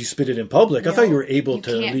was just if you spit it in public. No, I thought you were able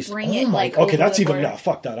to can't at least bring it, like, okay, over that's the even border. no.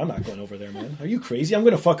 Fuck that. I'm not going over there, man. Are you crazy? I'm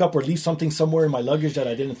going to fuck up or leave something somewhere in my luggage that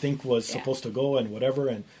I didn't think was supposed to go and whatever.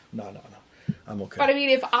 And no. I'm okay. But I mean,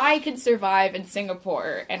 if I could survive in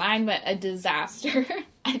Singapore and I'm a disaster,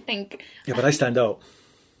 I think. Yeah, but I stand out.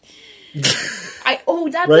 That's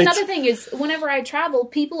right? Another thing is whenever I travel,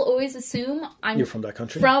 people always assume You're from that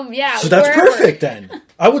country? So that's wherever. perfect then.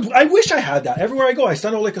 I wish I had that. Everywhere I go, I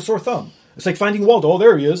stand out like a sore thumb. It's like Finding Waldo. Oh,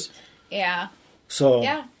 there he is. Yeah. So.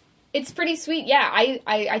 Yeah. It's pretty sweet. Yeah.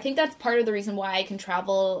 I think that's part of the reason why I can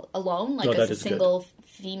travel alone, like as a single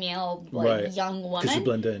female, young woman. Because you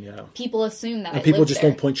blend in, yeah. People assume that. And people just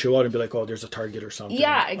don't point you out and be like, oh, there's a Target or something.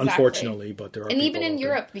 Yeah, exactly. Unfortunately, but there are. And people even in out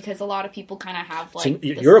Europe, there. because a lot of people kind of have like.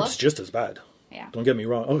 Europe's just as bad. Yeah. Don't get me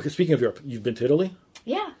wrong. Okay, speaking of Europe, you've been to Italy?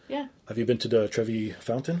 Yeah. Have you been to the Trevi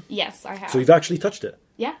Fountain? Yes, I have. So you've actually touched it?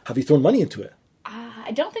 Yeah. Have you thrown money into it?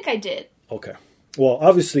 I don't think I did. Okay. Well,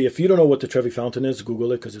 obviously, if you don't know what the Trevi Fountain is,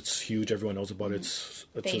 Google it because it's huge. Everyone knows about it. It's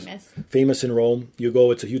famous. Famous in Rome. You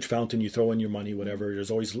go, it's a huge fountain. You throw in your money, whatever.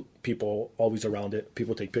 There's always people always around it.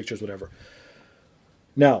 People take pictures, whatever.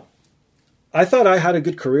 Now, I thought I had a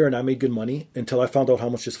good career and I made good money until I found out how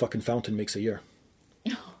much this fucking fountain makes a year.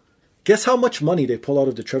 Guess how much money they pull out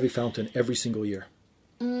of the Trevi Fountain every single year?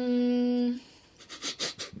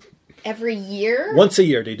 Every year? Once a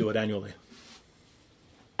year, they do it annually.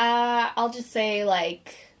 I'll just say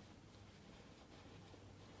like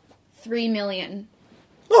 3 million.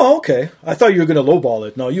 Oh, okay. I thought you were going to lowball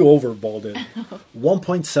it. No, you overballed it.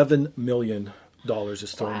 $1.7 million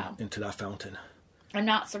is thrown into that fountain. I'm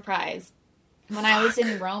not surprised. When I was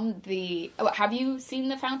in Rome, have you seen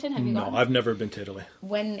the fountain? Have you gone? No, I've never been to Italy.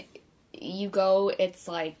 When you go, it's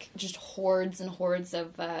like just hordes and hordes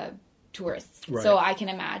of tourists. Right. So I can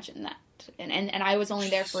imagine that. And I was only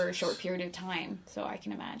there for a short period of time, so I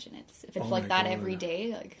can imagine if it's like that every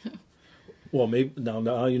day. Like, well, maybe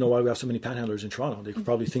now you know why we have so many panhandlers in Toronto. They could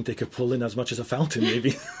probably think they could pull in as much as a fountain,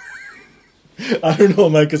 maybe. I don't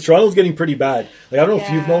know, man, because Toronto's getting pretty bad. Like, I don't know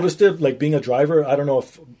if you've noticed it. Like, being a driver, I don't know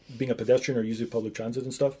if being a pedestrian or using public transit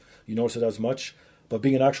and stuff, you notice it as much. But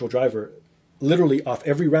being an actual driver, literally off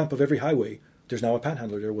every ramp of every highway, there's now a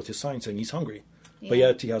panhandler there with his sign saying he's hungry. Yeah. But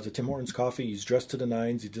yet he has a Tim Hortons coffee. He's dressed to the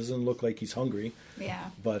nines. He doesn't look like he's hungry. Yeah.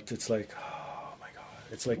 But it's like, oh my God.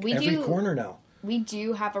 It's like every corner now. We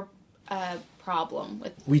do have a problem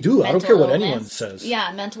with we do. I don't care what anyone says.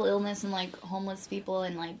 Yeah, mental illness and like homeless people,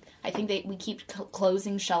 and like I think we keep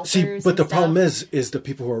closing shelters. See, but the problem is the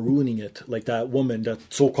people who are ruining it. Like that woman, that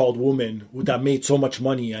so-called woman that made so much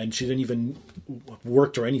money and she didn't even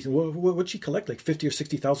work or anything. What'd she collect? Like $50,000 or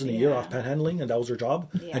 $60,000 a year off panhandling, and that was her job.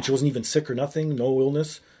 Yeah. And she wasn't even sick or nothing, no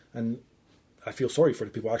illness. And I feel sorry for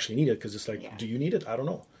the people who actually need it, because it's like, do you need it? I don't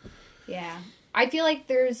know. Yeah, I feel like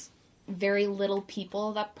there's very little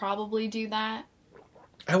people that probably do that.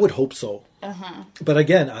 I would hope so. But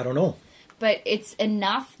again, I don't know. But it's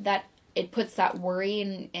enough that it puts that worry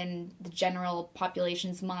in the general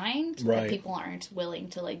population's mind that people aren't willing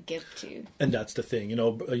to like give to. And that's the thing,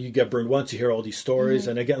 you get burned once, you hear all these stories,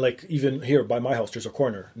 and again, like even here by my house, there's a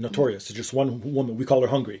corner, notorious. It's just one woman, we call her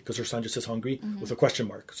Hungry, because her sign just says Hungry with a question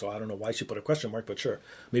mark. So I don't know why she put a question mark, but sure.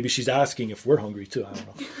 Maybe she's asking if we're hungry too, I don't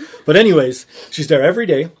know. But anyways, she's there every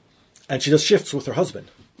day, and she does shifts with her husband.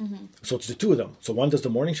 So it's the two of them. So one does the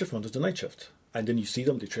morning shift, one does the night shift. And then you see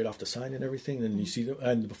them, they trade off the sign and everything, and you see them.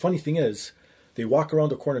 And the funny thing is, they walk around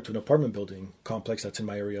the corner to an apartment building complex that's in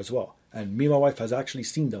my area as well. And me and my wife has actually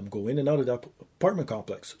seen them go in and out of that apartment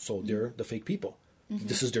complex. So they're the fake people.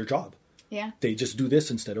 This is their job. Yeah. They just do this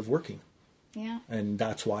instead of working. Yeah. And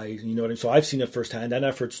that's why, you know what I mean? So I've seen it firsthand, and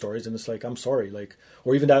I've heard stories, and it's like, I'm sorry. Like,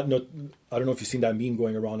 or even that, I don't know if you've seen that meme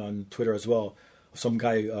going around on Twitter as well, of some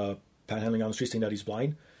guy panhandling on the street saying that he's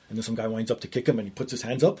blind. And then some guy winds up to kick him, and he puts his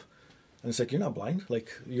hands up. And it's like, you're not blind.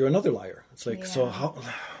 Like, you're another liar. It's like, so how...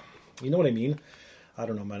 You know what I mean? I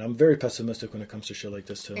don't know, man. I'm very pessimistic when it comes to shit like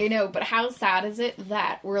this, too. I know, but how sad is it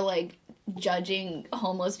that we're, like, judging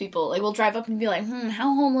homeless people? Like, we'll drive up and be like,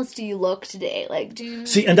 how homeless do you look today? Like,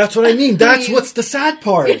 See, and that's what I mean. That's what's the sad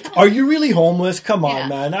part. Yeah. Are you really homeless? Come on,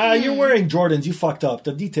 man. You're wearing Jordans. You fucked up.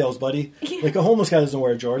 The details, buddy. Like, a homeless guy doesn't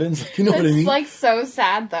wear Jordans. You know what I mean? It's, like, so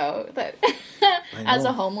sad, though, that as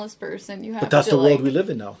a homeless person, you have to, But that's the world we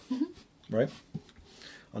live in now. Right?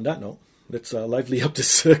 On that note, let's lively up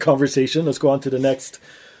this conversation. Let's go on to the next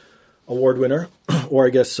award winner, or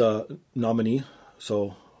I guess nominee.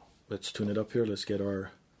 So let's tune it up here. Let's get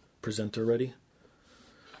our presenter ready.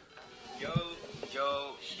 Yo.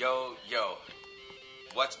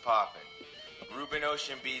 What's poppin'? Ruben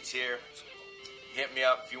Ocean Beats here. Hit me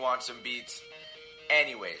up if you want some beats.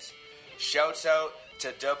 Anyways, shouts out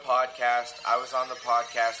to the podcast. I was on the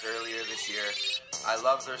podcast earlier this year. I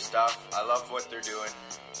love their stuff. I love what they're doing.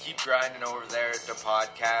 Keep grinding over there at the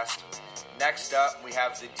podcast. Next up, we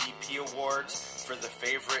have the DP Awards for the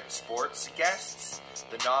favorite sports guests.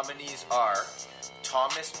 The nominees are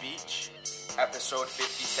Thomas Beach, episode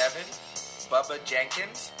 57, Bubba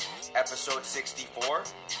Jenkins, episode 64,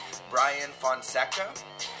 Brian Fonseca,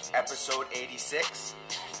 episode 86,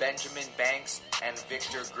 Benjamin Banks and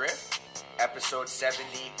Victor Griff, episode 70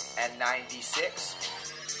 and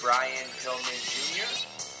 96, Brian Pillman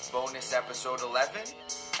Jr., bonus episode 11,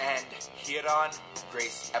 and Hiran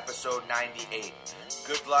Grace, episode 98.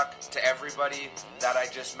 Good luck to everybody that I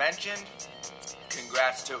just mentioned.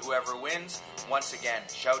 Congrats to whoever wins. Once again,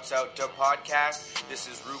 shouts out to podcast. This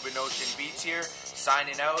is Ruben Ocean Beats here,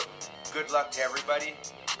 signing out. Good luck to everybody.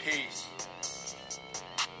 Peace.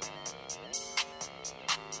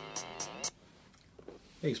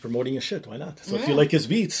 Hey, he's promoting his shit. Why not? So if you like his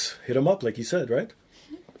beats, hit him up, like he said, right?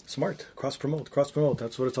 Smart. Cross-promote.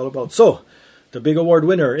 That's what it's all about. So, the big award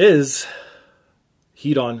winner is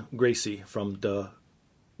Hiran Gracie from the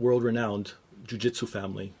world-renowned jiu-jitsu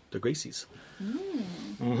family, the Gracies.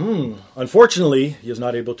 Unfortunately, he is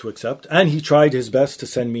not able to accept, and he tried his best to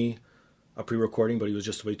send me a pre-recording, but he was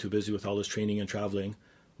just way too busy with all his training and traveling.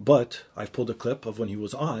 But I've pulled a clip of when he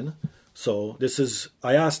was on. So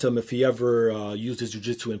I asked him if he ever used his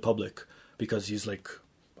jiu-jitsu in public, because he's like,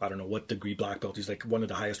 I don't know what degree black belt. He's like one of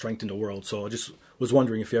the highest ranked in the world. So I just was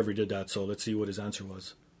wondering if he ever did that. So let's see what his answer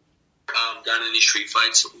was. Done any street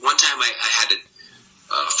fights. One time I had a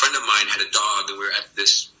friend of mine had a dog, and we were at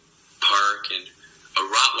this park, and a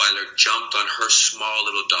Rottweiler jumped on her small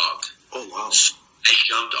little dog. Oh, wow. I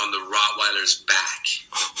jumped on the Rottweiler's back.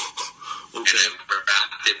 Okay. And I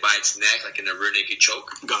wrapped it by its neck, like in a rear naked choke.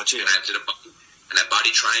 Gotcha. And I body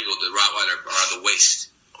triangled the Rottweiler around the waist.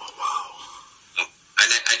 Oh, wow. And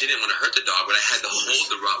I didn't want to hurt the dog, but I had to hold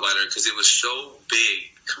the Rottweiler because it was so big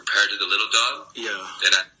compared to the little dog. Yeah.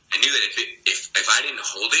 That I knew that if I didn't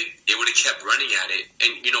hold it, it would have kept running at it.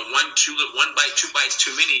 And, one bite, two bites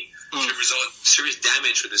too many should result in serious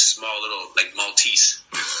damage for this small little, like, Maltese.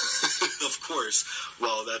 Of course.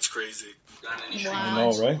 Wow, that's crazy. Wow. I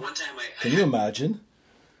know, right? Can you imagine?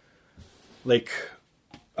 Like,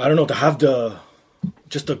 I don't know, to have the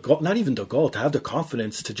not even the goal, to have the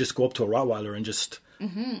confidence to just go up to a Rottweiler and just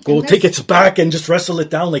go take its back and just wrestle it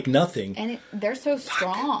down like nothing. And they're so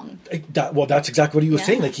strong. That's exactly what he was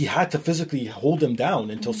saying. Like, he had to physically hold him down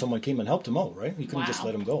until someone came and helped him out, right? He couldn't just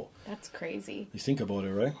let him go. That's crazy. You think about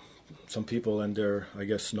it, right? Some people and their, I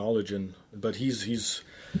guess, knowledge, but he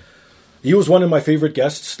was one of my favorite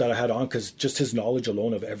guests that I had on because just his knowledge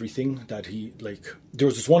alone of everything that he, like, there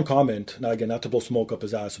was this one comment, now again, not to blow smoke up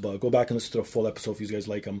his ass, but go back and listen to the full episode if you guys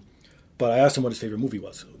like him. But I asked him what his favorite movie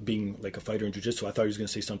was, being like a fighter in jiu-jitsu. I thought he was going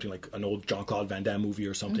to say something like an old Jean-Claude Van Damme movie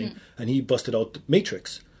or something. And he busted out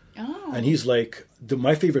Matrix. Oh. And he's like,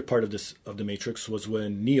 my favorite part of the Matrix was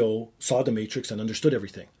when Neo saw the Matrix and understood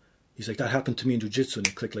everything. He's like, that happened to me in jiu-jitsu and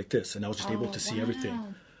it clicked like this. And I was just able to see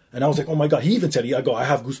everything. And I was like, oh my God. He even said, I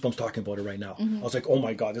have goosebumps talking about it right now. I was like, oh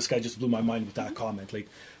my God, this guy just blew my mind with that comment. Like,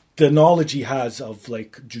 the knowledge he has of,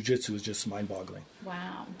 like, jiu-jitsu is just mind-boggling.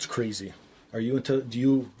 Wow. It's crazy. Are you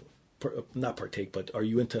into, not partake, but are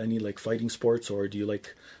you into any, like, fighting sports, or do you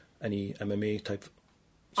like any MMA type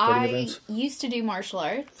sporting events? I used to do martial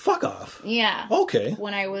arts. Fuck off. Yeah. Okay.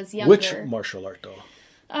 When I was younger. Which martial art, though?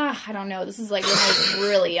 I don't know. This is like when I was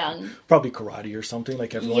really young. Probably karate or something,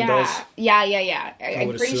 like everyone does. Yeah. I'm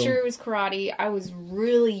pretty assume. sure it was karate. I was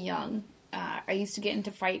really young. I used to get into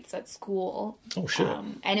fights at school. Oh, shit.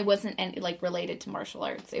 And it wasn't like related to martial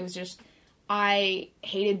arts. It was just, I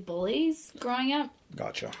hated bullies growing up.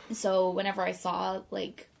 Gotcha. So whenever I saw,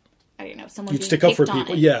 like, I don't know, someone You'd being stick up for picked on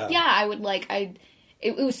people. it, Yeah. Yeah, I would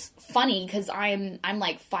it was funny because I'm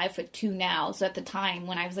like 5'2" now. So at the time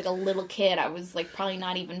when I was like a little kid, I was like probably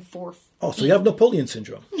not even 4 feet. Oh, so you have Napoleon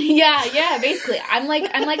syndrome. Yeah, basically. I'm like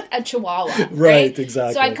a chihuahua. Right,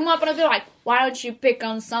 exactly. So I'd come up and I'd be like, why don't you pick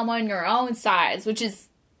on someone your own size? Which is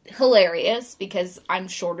hilarious because I'm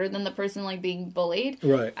shorter than the person like being bullied.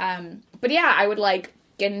 Right. But yeah, I would like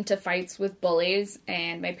get into fights with bullies,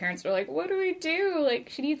 and my parents were like, what do we do?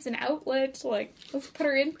 Like, she needs an outlet. Like, let's put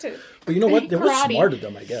her into But you know what? They were karate. smart of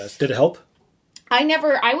them, I guess. Did it help? I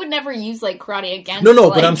would never use like karate against. No,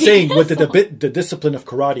 like, but I'm saying, would the discipline of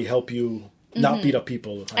karate help you not beat up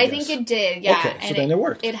people? I think it did, yeah. Okay, and so then it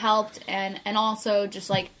worked. It helped, and also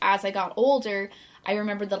just like as I got older, I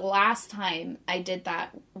remember the last time I did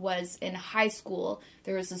that was in high school.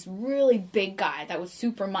 There was this really big guy that was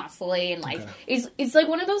super muscly and like it's like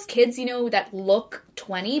one of those kids, you know, that look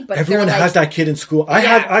 20, but everyone like, has that kid in school. I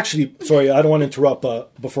had actually, sorry, I don't want to interrupt,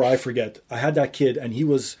 but before I forget, I had that kid and he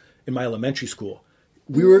was in my elementary school.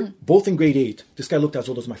 We were both in grade 8. This guy looked as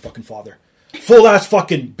old as my fucking father. Full ass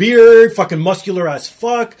fucking beard, fucking muscular as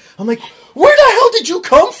fuck. I'm like, where the hell did you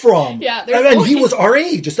come from? Yeah, and he was our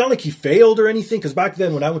age. It's not like he failed or anything, because back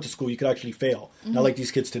then when I went to school, you could actually fail. Not like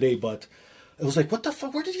these kids today, but it was like, what the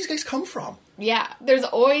fuck? Where did these guys come from? Yeah, there's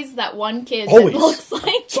always that one kid Always. that looks like...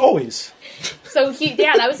 It's always. So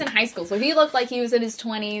that was in high school. So he looked like he was in his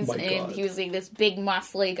 20s, My and God. he was like this big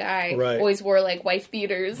muscly guy. Right. Always wore like wife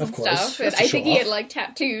beaters Of and course. stuff. And That's a I think he show had off. like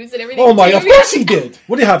tattoos and everything. Oh my, too. of course he did.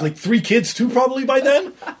 What do you have, like 3 kids too probably by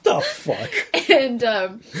then? The fuck? And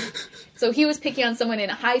so he was picking on someone in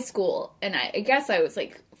high school, and I guess I was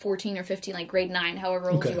like 14 or 15, like grade 9, however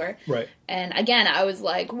old you were. Right. And again, I was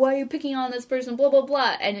like, why are you picking on this person, blah, blah,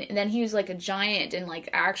 blah. And then he was like a giant and like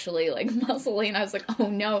actually like muscly, and I was like, oh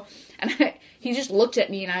no. And he just looked at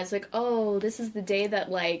me, and I was like, oh, this is the day that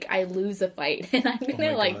like I lose a fight and I'm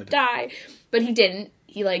gonna like God. die. But he didn't.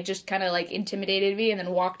 He like just kind of like intimidated me and then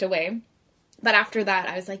walked away. But after that,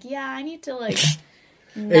 I was like, yeah, I need to like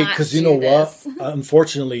not Hey, because you know this. what?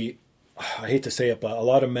 Unfortunately, I hate to say it, but a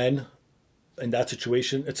lot of men in that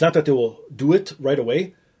situation, it's not that they will do it right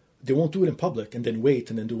away. They won't do it in public and then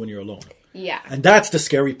wait and then do when you're alone. Yeah. And that's the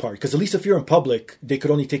scary part, because at least if you're in public, they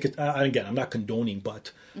could only take it. And again, I'm not condoning,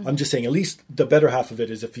 but I'm just saying at least the better half of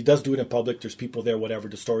it is if he does do it in public, there's people there, whatever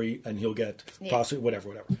the story, and he'll get possibly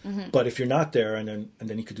whatever. But if you're not there, and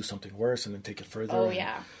then he could do something worse and then take it further. Oh, and,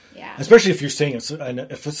 yeah. Especially if you're saying it's, and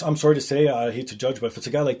if it's, I'm sorry to say, I hate to judge, but if it's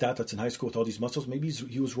a guy like that that's in high school with all these muscles, maybe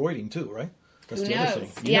he was roiding too, right? That's Who the knows? other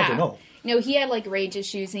thing. You never know. No, he had like rage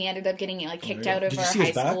issues, and he ended up getting like kicked out of Did our you see high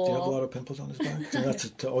his back? school. Did he have a lot of pimples on his back? So that's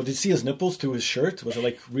did you see his nipples through his shirt? Was it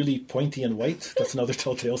like really pointy and white? That's another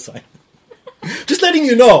telltale sign. Just letting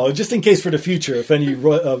you know, just in case for the future, if any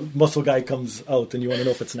muscle guy comes out and you want to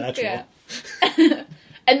know if it's natural. Yeah.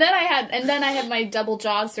 And then I had my double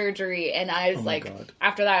jaw surgery, and I was like, God.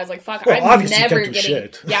 after that, I was like, fuck, Well, I'm obviously you never can't do getting.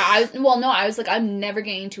 shit. Yeah, I was like, I'm never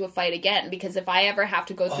getting into a fight again, because if I ever have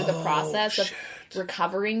to go through the process of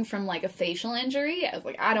recovering from like a facial injury. I was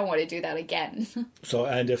like, I don't want to do that again. So,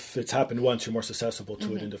 and if it's happened once, you're more susceptible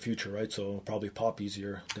to it in the future, right? So it'll probably pop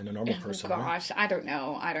easier than a normal person. Oh gosh, right? I don't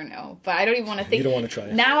know. But I don't even want to think. You don't want to try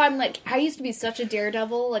it. Now I'm like, I used to be such a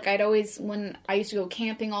daredevil. Like when I used to go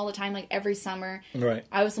camping all the time, like every summer. Right.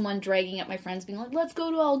 I was the one dragging up my friends, being like, let's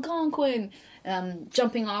go to Algonquin.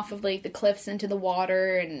 Jumping off of like the cliffs into the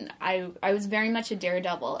water, and I was very much a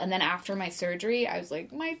daredevil. And then after my surgery, I was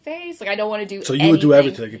like, my face, like I don't want to do. So you would do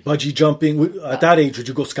everything, like bungee jumping. At that age, would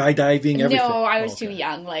you go skydiving? Everything? No, I was too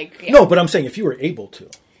young. Like no, but I'm saying if you were able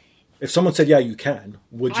to, if someone said, "Yeah, you can,"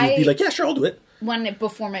 would you be like, "Yeah, sure, I'll do it"?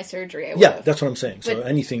 Before my surgery, I would. Yeah, that's what I'm saying. So but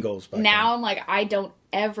anything goes. Back now then. I'm like, I don't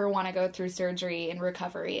ever want to go through surgery and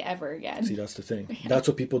recovery ever again. See, that's the thing. Yeah. That's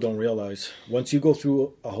what people don't realize. Once you go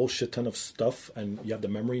through a whole shit ton of stuff and you have the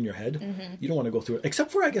memory in your head, you don't want to go through it.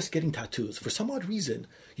 Except for, I guess, getting tattoos. For some odd reason,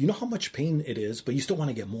 you know how much pain it is, but you still want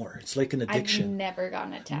to get more. It's like an addiction. I've never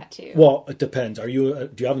gotten a tattoo. Well, it depends. Do you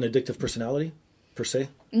have an addictive personality, per se?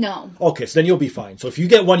 No. Okay, so then you'll be fine. So if you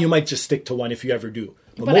get one, you might just stick to one if you ever do.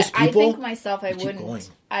 But most people, I think myself, I wouldn't.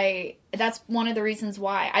 Going. That's one of the reasons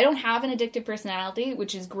why. I don't have an addictive personality,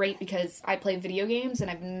 which is great because I play video games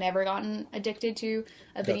and I've never gotten addicted to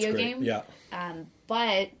a video game. Yeah.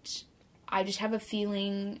 But I just have a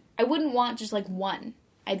feeling I wouldn't want just like one.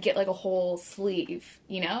 I'd get like a whole sleeve,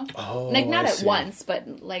 you know? Oh, like not at once,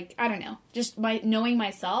 but like I don't know. Just knowing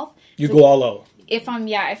myself. You go all out. If I'm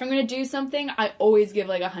gonna do something, I always give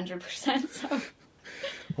like 100%. So.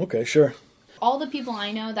 Okay, sure. All the people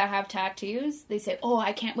I know that have tattoos, they say, "Oh,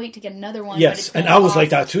 I can't wait to get another one." Yes, and I was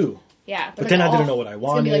like that too. Yeah, but then I didn't know what I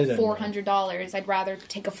wanted. It's gonna be like $400. I'd rather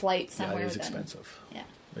take a flight somewhere. Yeah, it is expensive. Yeah,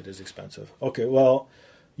 it is expensive. Okay, well,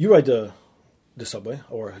 you ride the subway,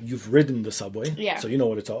 or you've ridden the subway. Yeah. So you know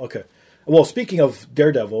what it's all. Okay. Well, speaking of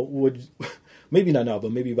Daredevil, maybe not now,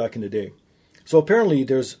 but maybe back in the day. So apparently,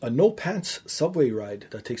 there's a no pants subway ride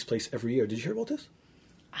that takes place every year. Did you hear about this?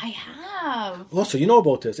 I have. Oh, so you know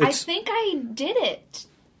about this? I think I did it.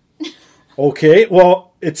 Okay,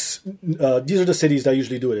 well, it's these are the cities that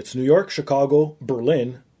usually do it. It's New York, Chicago,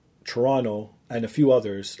 Berlin, Toronto, and a few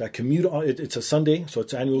others that commute on it. It's a Sunday, so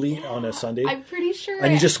it's annually on a Sunday. I'm pretty sure.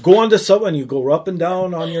 And you just go on the subway and you go up and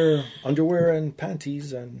down on your underwear and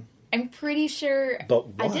panties and. I'm pretty sure. But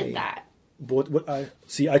why? I did that. But what I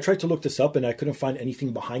tried to look this up and I couldn't find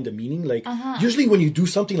anything behind the meaning. Like usually when you do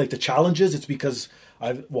something like the challenges, it's because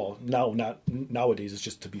nowadays it's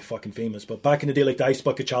just to be fucking famous. But back in the day, like the ice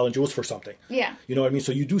bucket challenge, it was for something. Yeah. You know what I mean?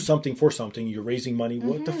 So you do something for something. You're raising money.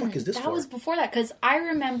 What the fuck is this for? That was before that because I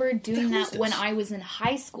remember doing that when I was in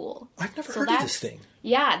high school. I've never heard of this thing.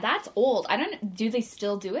 Yeah, that's old. I don't. Do they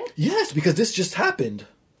still do it? Yes, because this just happened.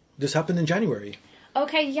 This happened in January.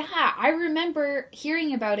 Okay, yeah. I remember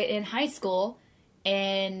hearing about it in high school,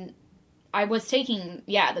 and I was taking,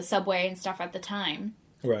 the subway and stuff at the time.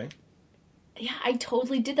 Right. Yeah, I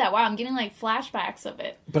totally did that. Wow, I'm getting, like, flashbacks of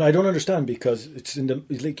it. But I don't understand because it's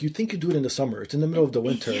you think you do it in the summer. It's in the middle of the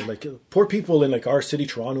winter. Yeah. Like, poor people in, like, our city,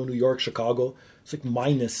 Toronto, New York, Chicago, it's, like,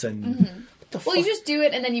 minus and... Mm-hmm. Well, you just do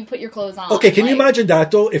it and then you put your clothes on. Okay, can you imagine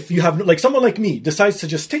that, though? If you have, like, someone like me decides to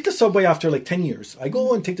just take the subway after, like, 10 years. I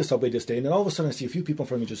go and take the subway this day, and then all of a sudden I see a few people in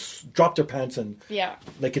front of me just drop their pants and,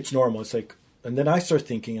 like, it's normal. It's like, and then I start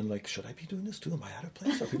thinking, and like, should I be doing this too? Am I out of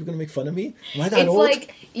place? Are people going to make fun of me? Am I that old? It's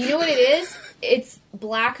like, you know what it is? It's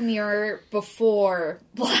Black Mirror before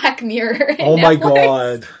Black Mirror. Oh my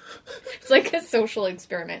God. It's like a social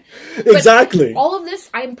experiment. Exactly. But all of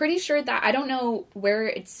this, I'm pretty sure that I don't know where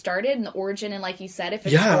it started and the origin, and like you said, if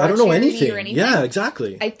it's I don't know anything. Or anything. Yeah,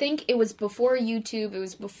 exactly. I think it was before YouTube. It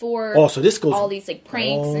was before. Oh, so this goes all these like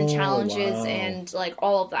pranks and challenges and like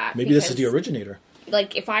all of that. Maybe this is the originator.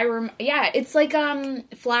 Like if I it's like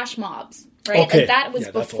flash mobs, right? Okay. Like that was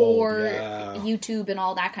before YouTube and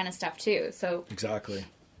all that kind of stuff too. So exactly.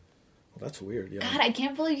 Well, that's weird. Yeah. God, I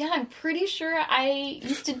can't believe. Yeah, I'm pretty sure I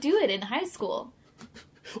used to do it in high school.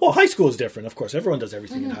 Well, high school is different, of course. Everyone does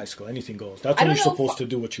everything in high school. Anything goes. That's when you're supposed to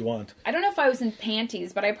do what you want. I don't know if I was in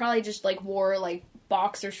panties, but I probably just like wore like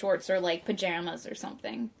boxer shorts or like pajamas or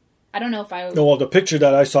something. I don't know if I... No, well, the picture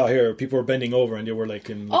that I saw here, people were bending over and they were like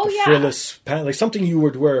in frillless pants, like something you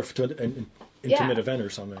would wear to an intimate event or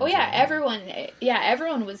something. Oh, yeah,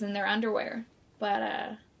 everyone was in their underwear.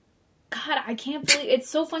 But, God, I can't believe... It's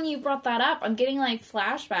so funny you brought that up. I'm getting, like,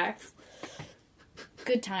 flashbacks.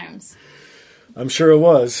 Good times. I'm sure it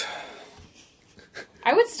was.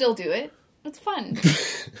 I would still do it. It's fun.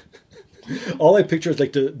 All I picture is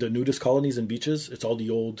like the nudist colonies and beaches. It's all the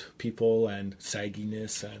old people and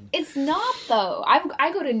sagginess and. It's not though.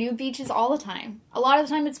 I go to nude beaches all the time. A lot of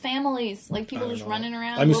the time it's families, like people just running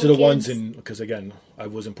around. I'm used to the ones because again I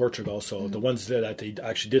was in Portugal, so the ones that they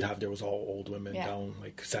actually did have there was all old women down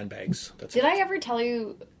like sandbags. Did I ever tell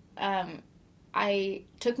you? I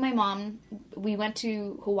took my mom. We went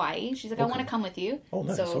to Hawaii. She's like, I want to come with you. Oh,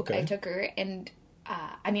 nice. So I took her, and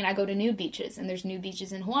I go to nude beaches, and there's nude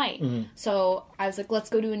beaches in Hawaii. So I was like, let's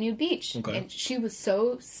go to a nude beach. And she was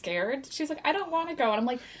so scared. She's like, I don't want to go. And I'm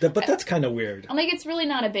like, but that's kind of weird. I'm like, it's really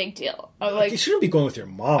not a big deal. I'm like, you shouldn't be going with your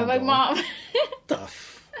mom. I'm like, Mom.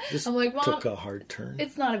 This I'm like, Mom, took a hard turn.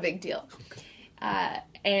 It's not a big deal.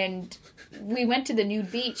 And we went to the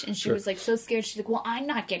nude beach, and she was like so scared. She's like, well, I'm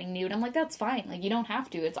not getting nude. I'm like, that's fine. Like, you don't have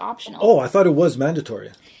to. It's optional. Oh, I thought it was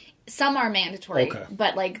mandatory. Some are mandatory,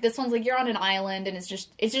 but like this one's like you're on an island and it's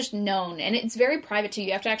just known, and it's very private too.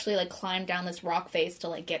 You have to actually like climb down this rock face to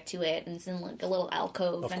like get to it, and it's in like a little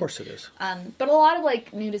alcove. Of course it is. But a lot of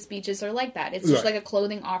like nudist beaches are like that. It's just like a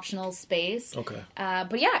clothing optional space. Okay.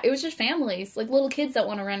 But yeah, it was just families, like little kids that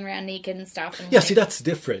want to run around naked and stuff. And, see, that's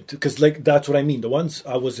different because like that's what I mean. The ones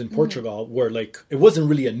I was in Portugal were like it wasn't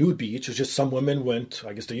really a nude beach. It was just some women went,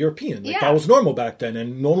 I guess, the European. Like that was normal back then,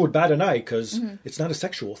 and no one would bat an eye because it's not a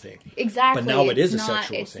sexual thing. Exactly. But now it is a sexual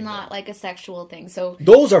thing. It's not like a sexual thing. So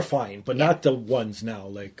those are fine, but not the ones now,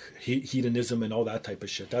 like hedonism and all that type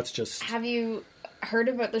of shit. That's just... Have you heard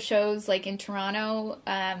about the shows like in Toronto?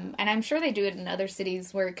 And I'm sure they do it in other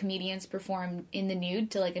cities where comedians perform in the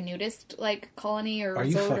nude to like a nudist like colony or resort. Are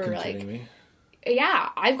you fucking or, like, kidding me? Yeah,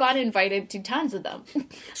 I've gotten invited to tons of them.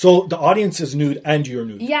 So the audience is nude and you're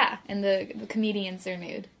nude? Yeah, and the comedians are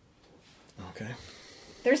nude. Okay.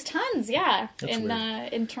 There's tons, That's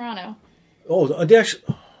in Toronto. Oh, they actually...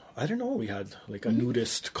 I don't know. We had like a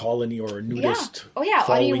nudist colony or a nudist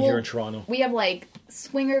following here in Toronto. We have like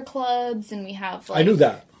swinger clubs, and we have like... I knew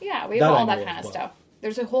that. Yeah, we have all that kind of stuff.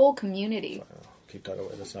 There's a whole community. Keep that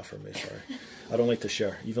away. That's not for me. Sorry. I don't like to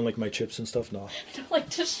share. Even like my chips and stuff. No. I don't like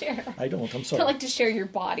to share. I don't. I'm sorry. I don't like to share your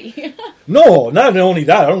body. No, not only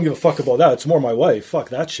that. I don't give a fuck about that. It's more my wife. Fuck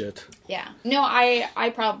that shit. Yeah. No,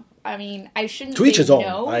 I mean, I shouldn't to each his own.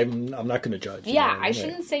 No. I'm not going to judge. Yeah, I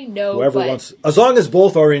shouldn't say no. Whoever wants, as long as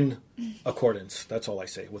both are in accordance. That's all I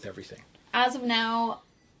say with everything. As of now,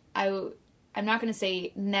 I'm not going to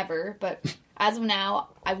say never, but as of now,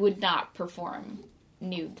 I would not perform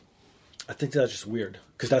nude. I think that's just weird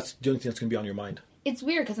because that's the only thing that's going to be on your mind. It's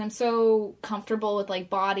weird because I'm so comfortable with like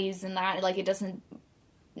bodies and that like it doesn't.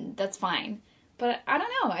 That's fine, but I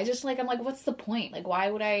don't know. I just like I'm like, what's the point? Like,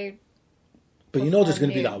 why would I? But you know there's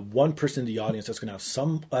going to be that one person in the audience that's going to have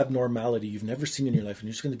some abnormality you've never seen in your life, and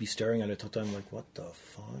you're just going to be staring at it all the time like, what the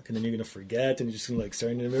fuck? And then you're going to forget, and you're just going to like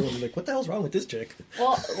staring in the mirror and be like, what the hell's wrong with this chick?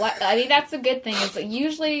 Well, I mean, that's a good thing. Is like,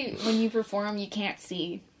 usually when you perform, you can't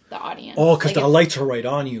see the audience. Oh, because the lights are right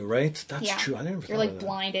on you, right? That's true. I never You're like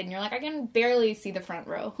blinded, and you're like, I can barely see the front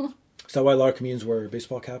row. Is that why a lot of comedians wear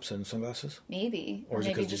baseball caps and sunglasses? Maybe. Or is it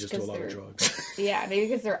because they just do a lot of drugs? Yeah, maybe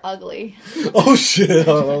because they're ugly. Oh, shit.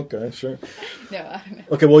 Oh, okay, sure. No, I don't know.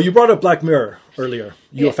 Okay, well, you brought up Black Mirror earlier.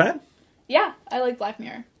 You a fan? Yeah, I like Black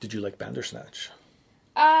Mirror. Did you like Bandersnatch?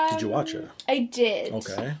 Did you watch it? I did.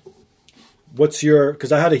 Okay. What's your...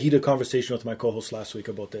 Because I had a heated conversation with my co-host last week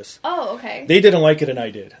about this. Oh, okay. They didn't like it and I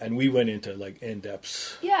did. And we went into, like,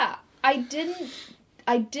 in-depths. Yeah, I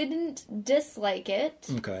didn't dislike it.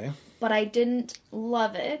 Okay. But I didn't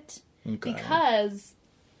love it because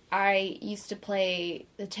I used to play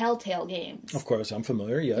the Telltale games. Of course, I'm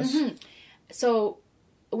familiar, yes. Mm-hmm. So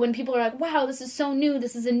when people are like, wow, this is so new,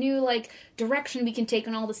 this is a new like direction we can take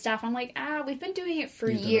on all the stuff, I'm like, we've been doing it for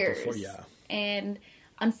years. Before, yeah. And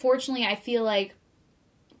unfortunately, I feel like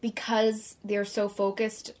because they're so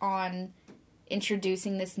focused on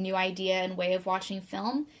introducing this new idea and way of watching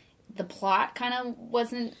film, the plot kind of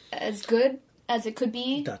wasn't as good as it could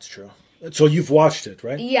be. That's true. So you've watched it,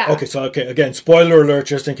 right? Yeah. Okay, again, spoiler alert,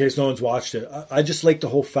 just in case no one's watched it. I just like the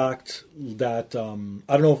whole fact that, I don't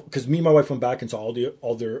know, because me and my wife went back and saw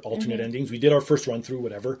all their alternate endings. We did our first run through,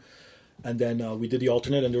 whatever. And then we did the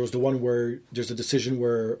alternate, and there was the one where there's a decision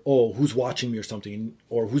where, who's watching me or something,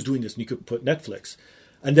 or who's doing this, and you could put Netflix.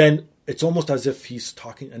 And then it's almost as if he's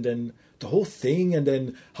talking, and then the whole thing, and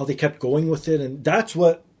then how they kept going with it, and that's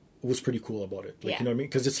what was pretty cool about it. Like, you know what I mean?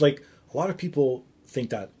 Because it's like, a lot of people think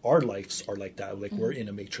that our lives are like that, like we're in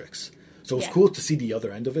a matrix. So it's cool to see the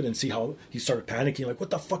other end of it and see how he started panicking, like, what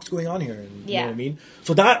the fuck's going on here? And, you know what I mean?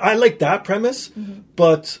 So that I like that premise,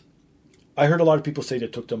 but I heard a lot of people say that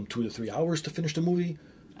it took them 2 to 3 hours to finish the movie.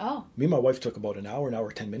 Oh. Me and my wife took about an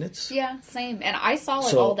hour 10 minutes. Yeah, same. And I saw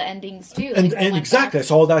all the endings too. And exactly, I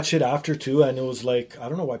saw all that shit after too, and it was like, I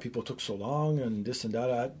don't know why people took so long and this and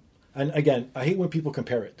that. And again, I hate when people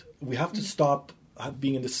compare it. We have to stop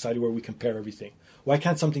being in this society where we compare everything. Why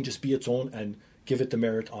can't something just be its own and give it the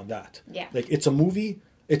merit on that? Yeah. Like, it's a movie,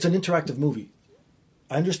 it's an interactive movie.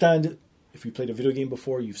 I understand if you played a video game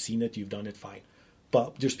before, you've seen it, you've done it, fine.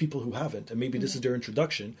 But there's people who haven't, and maybe this is their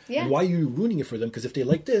introduction. Yeah. And why are you ruining it for them? Because if they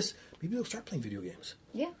like this, maybe they'll start playing video games.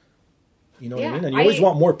 Yeah. You know what I mean? And you always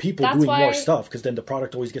want more people doing more stuff, because then the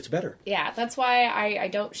product always gets better. Yeah, that's why I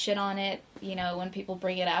don't shit on it, when people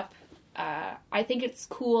bring it up. I think it's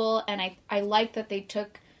cool, and I like that they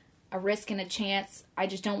took a risk and a chance. I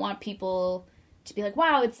just don't want people to be like,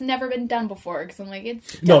 wow, it's never been done before, because I'm like,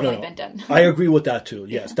 it's definitely been done. I agree with that too.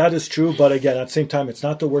 Yes, that is true. But again, at the same time, it's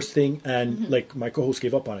not the worst thing. And like, my co-host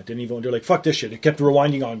gave up on it. They're like, fuck this shit. It kept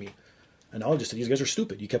rewinding on me. And I just said, these guys are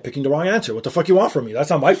stupid. You kept picking the wrong answer. What the fuck you want from me? That's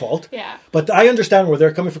not my fault. Yeah. But I understand where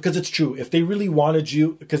they're coming from, because it's true. If they really wanted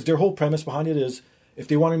you, because their whole premise behind it is, if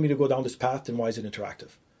they wanted me to go down this path, then why is it interactive?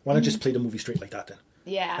 Why not just play the movie straight like that then?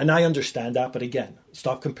 Yeah. And I understand that, but again,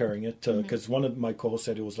 stop comparing it to, because one of my co-hosts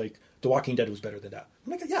said it was like, The Walking Dead was better than that.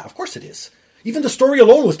 I'm like, yeah, of course it is. Even the story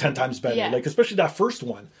alone was 10 times better. Yeah. Like, especially that first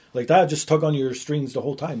one. Like, that just tug on your strings the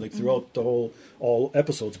whole time, like throughout the all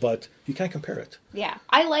episodes, but you can't compare it. Yeah.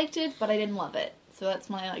 I liked it, but I didn't love it. So that's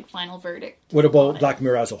my final verdict. What about Black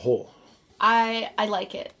Mirror as a whole? I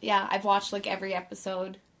like it. Yeah, I've watched every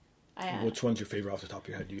episode. Which one's your favorite off the top of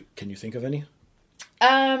your head? Can you think of any?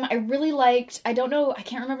 I really liked, I don't know, I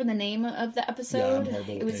can't remember the name of the episode.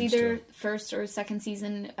 Yeah, it was either first or second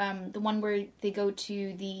season. The one where they go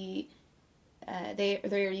to the,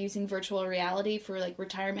 they're using virtual reality for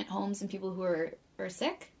retirement homes and people who are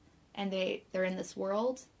sick, and they're in this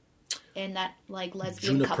world, and that lesbian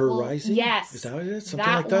Juniper couple. Rising? Yes. Is that what it is? Something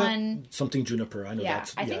that like that? One, something Juniper, I know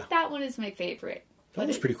that's... I think that one is my favorite. That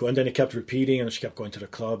was pretty cool. And then it kept repeating, and she kept going to the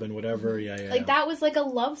club and whatever. Yeah. That was a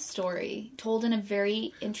love story told in a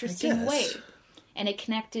very interesting way. And it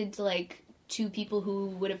connected to two people who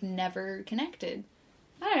would have never connected.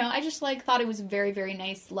 I don't know. I just thought it was a very, very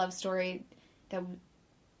nice love story that,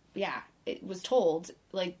 it was told.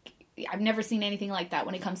 I've never seen anything like that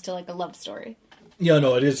when it comes to a love story. Yeah,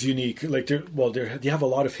 no, it is unique. They have a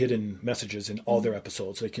lot of hidden messages in all their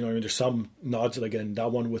episodes. There's some nods, in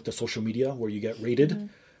that one with the social media where you get rated.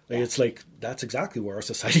 It's that's exactly where our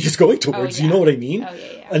society is going towards. You know what I mean? Oh,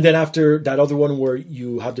 yeah. And then after that other one where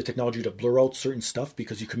you have the technology to blur out certain stuff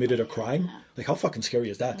because you committed a crime. How fucking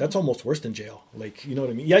scary is that? That's almost worse than jail. You know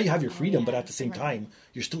what I mean? Yeah, you have your freedom, but at the same time,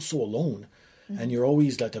 you're still so alone. And you're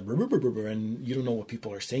always and you don't know what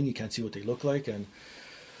people are saying. You can't see what they look like. And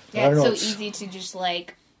yeah, it's so easy to just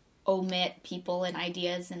omit people and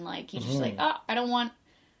ideas, and you just I don't want.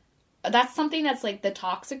 That's something that's the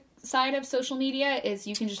toxic side of social media is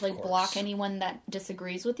you can just block anyone that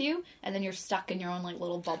disagrees with you, and then you're stuck in your own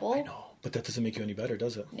little bubble. I know, but that doesn't make you any better,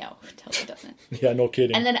 does it? No, it totally doesn't. Yeah, no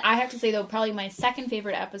kidding. And then I have to say though, probably my second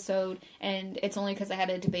favorite episode, and it's only because I had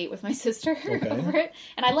a debate with my sister over it,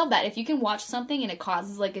 and I love that if you can watch something and it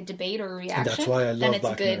causes a debate or a reaction, and that's why I love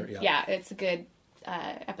Black Mirror. Mirror. Yeah, it's a good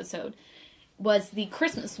episode. Was the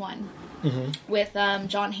Christmas one with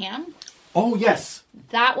John Hamm. Oh, yes.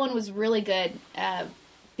 That one was really good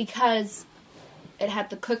because it had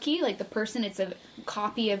the cookie, the person, it's a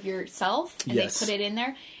copy of yourself, and they put it in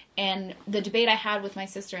there. And the debate I had with my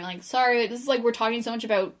sister, sorry, this is we're talking so much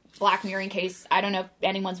about Black Mirror in case, I don't know if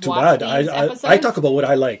anyone's watched these episodes. I talk about what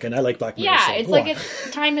I like, and I like Black Mirror. Yeah, so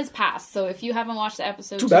it's time has passed, so if you haven't watched the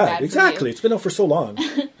episode, too bad. Exactly. It's been out for so long.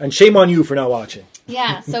 And shame on you for not watching.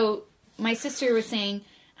 Yeah, so my sister was saying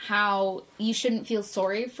how you shouldn't feel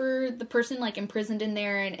sorry for the person imprisoned in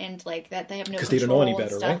there and that they have no control, because they don't know any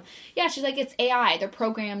better, right? Yeah, she's it's AI, they're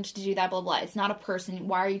programmed to do that, blah blah. It's not a person.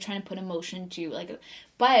 Why are you trying to put emotion to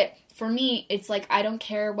But for me, it's I don't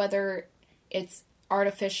care whether it's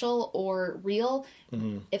artificial or real.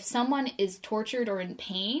 If someone is tortured or in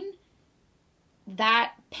pain,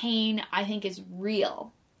 that pain I think is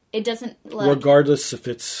real. It doesn't regardless if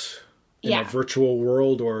it's in a virtual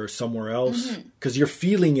world or somewhere else, because you're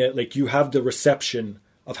feeling it, you have the reception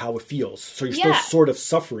of how it feels, so you're still sort of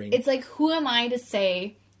suffering. It's who am I to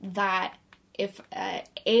say that if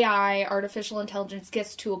AI, artificial intelligence,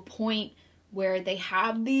 gets to a point where they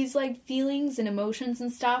have these feelings and emotions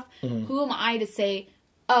and stuff, who am I to say,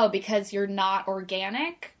 oh, because you're not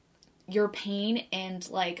organic, your pain and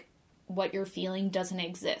what you're feeling doesn't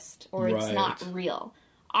exist, or it's not real.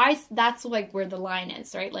 That's where the line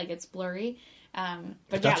is, right? It's blurry.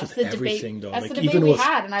 But that's with everything, though. That's like, the debate even we with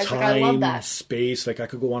had, and I was time, like, I love that. Space, like I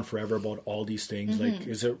could go on forever about all these things. Like,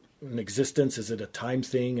 is it an existence? Is it a time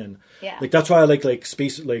thing? And like that's why I like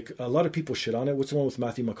space. Like a lot of people shit on it. What's the one with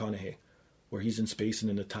Matthew McConaughey, where he's in space and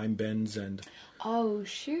then the time bends and oh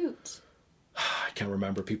shoot. I can't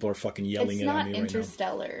remember. People are fucking yelling at me right now. It's not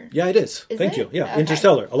Interstellar. Yeah, it is. Thank you. Yeah, okay.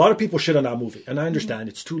 Interstellar. A lot of people shit on that movie. And I understand.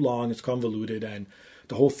 It's too long. It's convoluted. And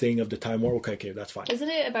the whole thing of the time war. Okay, that's fine. Isn't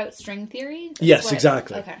it about string theory? Yes,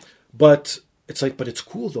 exactly. Okay. But it's like, but it's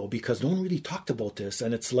cool, though, because no one really talked about this.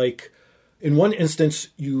 And it's like, in one instance,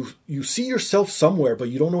 you see yourself somewhere, but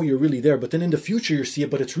you don't know you're really there. But then in the future, you see it,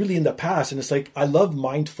 but it's really in the past. And it's like, I love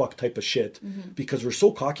mindfuck type of shit because we're so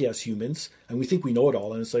cocky as humans and we think we know it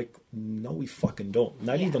all. And it's like, no, we fucking don't.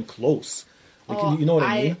 Not even close. Like, you know what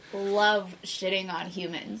I mean? I love shitting on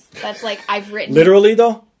humans. That's like, I've written... Literally,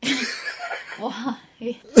 though? Well,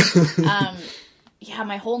 yeah,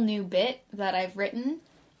 my whole new bit that I've written,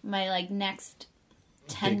 my like next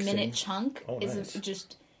 10-minute chunk is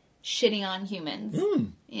just... shitting on humans.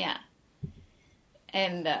 Yeah.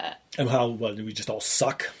 And how, what, do we just all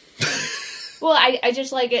suck? Well, I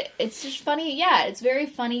just like it. It's just funny. Yeah, it's very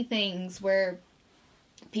funny things where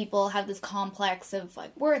people have this complex of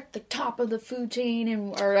like, we're at the top of the food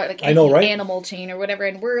chain or like I know, right? Animal chain or whatever.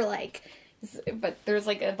 And we're like, but there's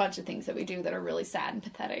like a bunch of things that we do that are really sad and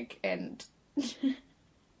pathetic. And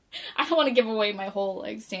I don't want to give away my whole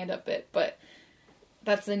like stand-up bit, but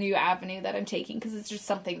that's a new avenue that I'm taking because it's just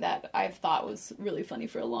something that I've thought was really funny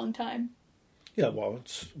for a long time. Yeah, well,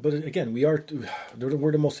 but again, we're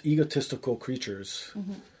the most egotistical creatures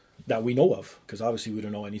that we know of because obviously we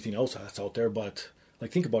don't know anything else that's out there. But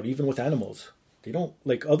like, think about it, even with animals, they don't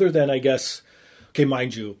like other than I guess. Okay,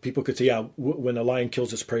 mind you, people could say, yeah, when a lion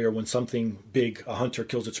kills its prey or when something big, a hunter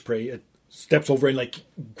kills its prey, it steps over and like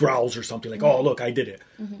growls or something like, oh look, I did it.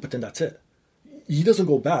 But then that's it. He doesn't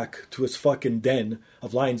go back to his fucking den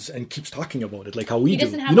of lions and keeps talking about it like how we do.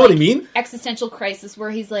 Have, you know what I mean? Existential crisis where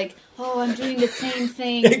he's like, "Oh, I'm doing the same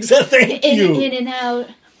thing, Thank you. In and out."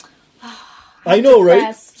 I know,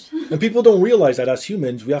 depressed. Right? And people don't realize that as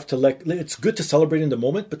humans, we have to it's good to celebrate in the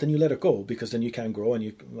moment, but then you let it go because then you can't grow and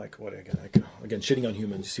you like what again shitting on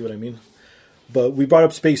humans. You see what I mean? But we brought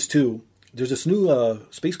up space too. There's this new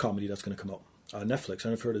space comedy that's going to come out on Netflix. I don't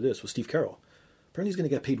know if you've heard of this with Steve Carell. Apparently he's going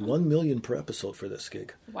to get paid $1 million per episode for this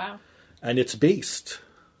gig. Wow. And it's based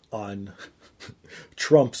on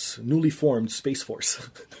Trump's newly formed Space Force.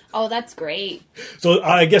 Oh, that's great. So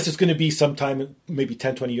I guess it's going to be sometime, maybe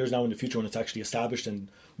 10, 20 years now in the future when it's actually established and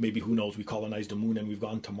maybe, who knows, we colonized the moon and we've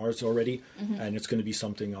gone to Mars already. And it's going to be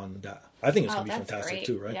something on that. I think it's going to be fantastic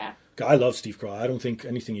too, right? Yeah. I love Steve Carell. I don't think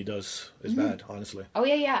anything he does is bad, honestly. Oh,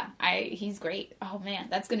 yeah. He's great. Oh, man,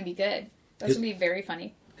 that's going to be good. That's going to be very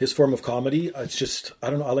funny. His form of comedy, it's just, I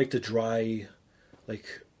don't know, I like the dry,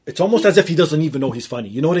 like, it's almost as if he doesn't even know he's funny.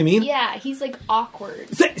 You know what I mean? Yeah, he's like awkward.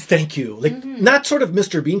 Thank you. Like, not sort of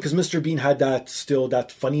Mr. Bean, because Mr. Bean had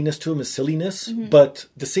that funniness to him, his silliness, but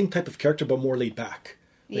the same type of character, but more laid back.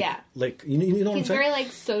 Like, yeah. Like, you know what I'm saying? He's very,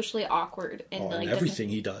 like, socially awkward. And, like, everything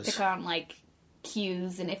he does. Pick on, like,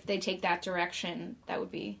 cues, and if they take that direction, that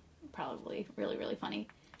would be probably really, really funny.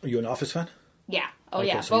 Are you an Office fan? Yeah. Oh, okay,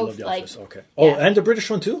 yeah. So both, you love The like... Office. Okay. Oh, yeah. And the British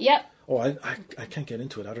one, too? Yep. Oh, I can't get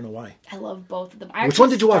into it. I don't know why. I love both of them. Which one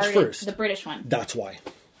did you watch first? The British one. That's why.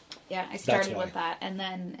 Yeah, I started with that, and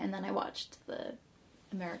then I watched the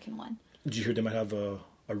American one. Did you hear they might have a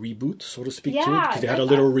reboot, so to speak, yeah, too? Because they had a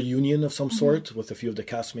little reunion of some sort with a few of the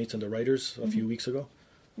castmates and the writers a few weeks ago.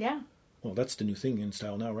 Yeah. Well, that's the new thing in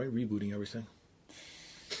style now, right? Rebooting everything.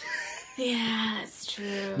 Yeah, that's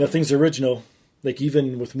true. Nothing's original. Like,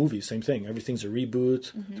 even with movies, same thing. Everything's a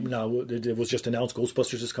reboot. Now, it was just announced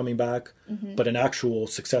Ghostbusters is coming back, but an actual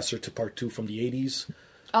successor to Part 2 from the 80s.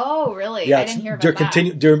 Oh, really? Yeah, I didn't hear about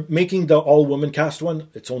that. They're making the all-woman cast one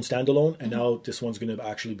its own standalone, and now this one's going to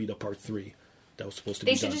actually be the Part 3 that was supposed to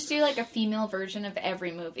be done. They should just do, like, a female version of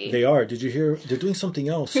every movie. They are. Did you hear? They're doing something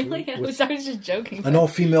else. Really? I was just joking. An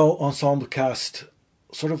all-female ensemble cast.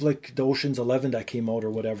 Sort of like the Ocean's 11 that came out or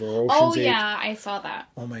whatever. Or Ocean's 8. Yeah, I saw that.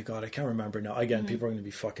 Oh my god, I can't remember now. Again, people are going to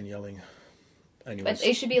be fucking yelling. Anyways. But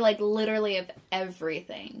they should be like literally of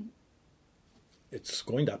everything. It's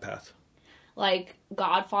going that path. Like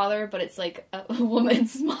Godfather, but it's like a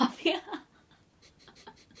woman's mafia.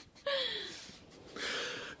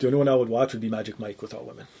 The only one I would watch would be Magic Mike with all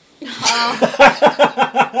women.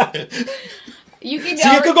 You can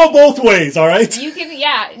so you could go both ways, all right? You can,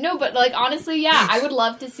 yeah. No, but, like, honestly, yeah. I would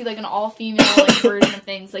love to see, like, an all-female, like, version of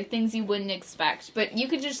things. Like, things you wouldn't expect. But you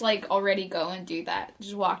could just, like, already go and do that.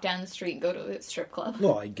 Just walk down the street and go to a strip club.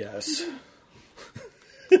 Well, I guess.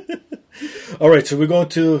 All right, so we're going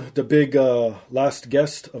to the big last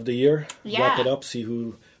guest of the year. Yeah. Wrap it up, see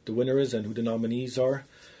who the winner is and who the nominees are.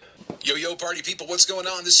 Yo, party people, what's going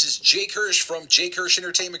on? This is Jake Hirsch from Jake Hirsch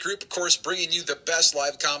Entertainment Group, of course, bringing you the best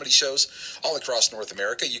live comedy shows all across North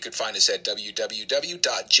America. You can find us at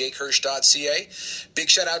www.jakehirsch.ca. Big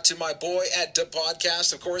shout out to my boy at the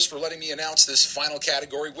podcast, of course, for letting me announce this final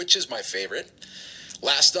category, which is my favorite.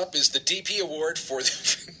 Last up is the DP Award for the...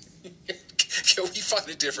 Can we find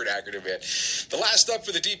a different acronym, man? The last up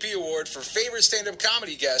for the DP Award for favorite stand-up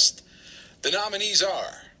comedy guest, the nominees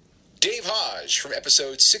are Dave Hodge from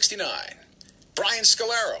episode 69, Brian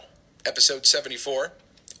Scalero, episode 74,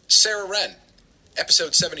 Sarah Wren,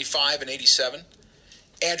 episode 75 and 87,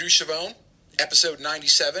 Andrew Chavone, episode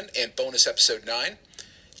 97 and bonus episode 9,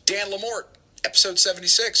 Dan Lamort, episode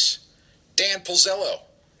 76, Dan Pulzello,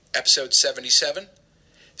 episode 77,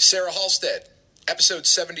 Sarah Halstead, episode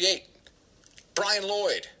 78, Brian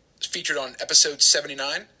Lloyd is featured on episode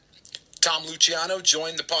 79, Tom Luciano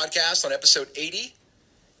joined the podcast on episode 80,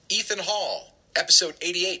 Ethan Hall, episode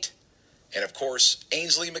 88, and of course,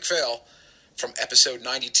 Ainsley McPhail from episode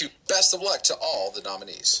 92. Best of luck to all the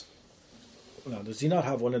nominees. Now, does he not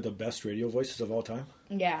have one of the best radio voices of all time?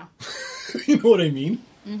 Yeah. You know what I mean?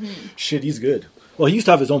 Mm-hmm. Shit, he's good. Well, he used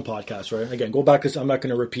to have his own podcast, right? Again, go back, because I'm not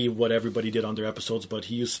going to repeat what everybody did on their episodes, but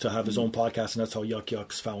he used to have his own podcast, and that's how Yuck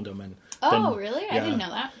Yucks found him. And oh, really? I didn't know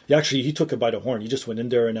that. Yeah, actually, he took it by the horn. He just went in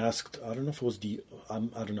there and asked, I don't know if it was I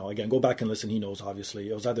don't know. Again, go back and listen. He knows, obviously.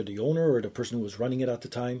 It was either the owner or the person who was running it at the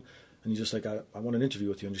time. And he's just like, I want an interview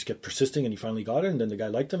with you. And just kept persisting, and he finally got it. And then the guy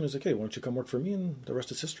liked him. He was like, hey, why don't you come work for me? And the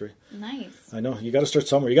rest is history. Nice. I know. You got to start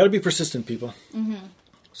somewhere. You got to be persistent, people. Mm-hmm.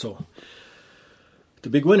 So, the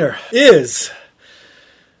big winner is,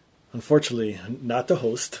 unfortunately, not the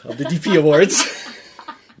host of the DP Awards.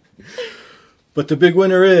 But the big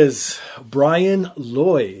winner is Brian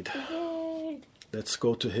Lloyd. Let's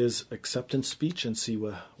go to his acceptance speech and see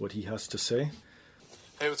what he has to say.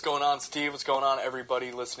 Hey, what's going on, Steve? What's going on,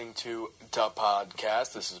 everybody listening to the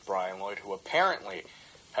podcast? This is Brian Lloyd, who apparently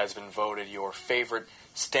has been voted your favorite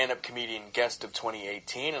stand-up comedian guest of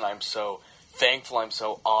 2018, and I'm so thankful, I'm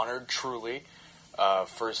so honored, truly.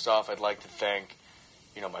 First off, I'd like to thank,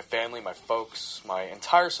 my family, my folks, my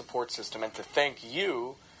entire support system, and to thank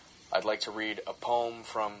you, I'd like to read a poem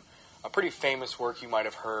from a pretty famous work you might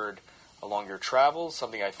have heard along your travels,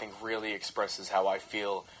 something I think really expresses how I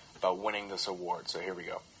feel about winning this award. So here we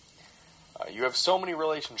go. You have so many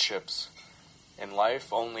relationships in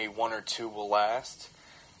life, only one or two will last.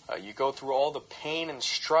 You go through all the pain and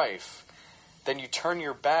strife, then you turn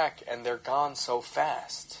your back and they're gone so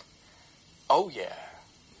fast. Oh yeah.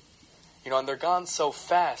 And they're gone so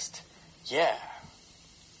fast, yeah.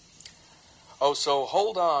 Oh, so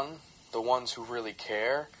hold on, the ones who really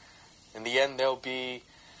care. In the end, they'll be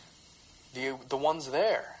the ones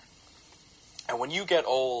there. And when you get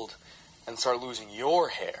old and start losing your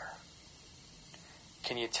hair,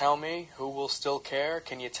 can you tell me who will still care?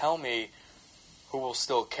 Can you tell me who will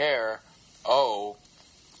still care? Oh,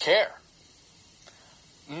 care.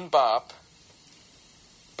 Bop,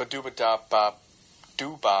 ba-dooba-dop bop,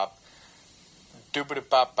 doo-bop,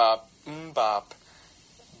 dooba-da-bop-bop, bop,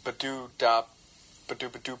 ba-doo-dop,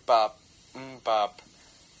 ba-doo-ba-doo-bop, bop,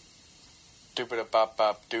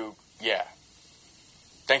 dooba-da-bop-bop, doo, yeah.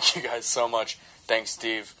 Thank you guys so much. Thanks,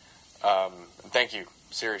 Steve. Thank you.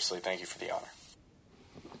 Seriously, thank you for the honor.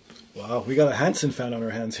 Wow, we got a Hanson fan on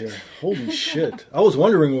our hands here. Holy shit. I was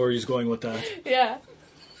wondering where he's going with that. Yeah.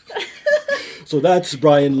 So that's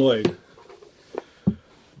Brian Lloyd,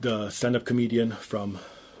 the stand-up comedian from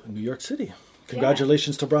New York City.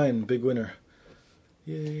 Congratulations to Brian, big winner.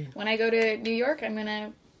 Yay. When I go to New York, I'm going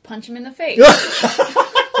to punch him in the face.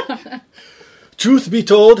 Truth be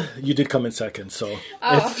told, you did come in second, so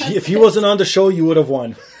if he wasn't on the show, you would have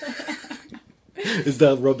won. Is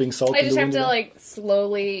that rubbing salt in the I just have wound to,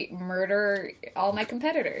 slowly murder all my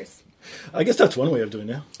competitors. I guess that's one way of doing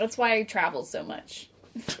it. That's why I travel so much.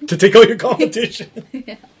 To take out your competition.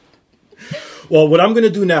 Yeah. Well, what I'm going to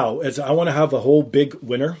do now is I want to have a whole big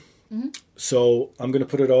winner. Mm-hmm. So I'm going to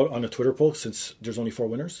put it out on a Twitter post since there's only 4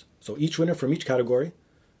 winners. So each winner from each category,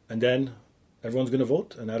 and then everyone's going to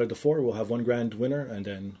vote, and out of the 4, we'll have one grand winner, and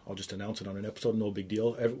then I'll just announce it on an episode. No big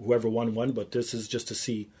deal. Whoever won, but this is just to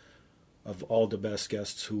see of all the best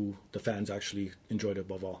guests who the fans actually enjoyed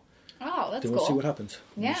above all. Oh, that's then we'll cool. see what happens.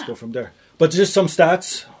 Yeah. We'll just go from there. But just some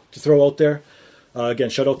stats to throw out there. Again,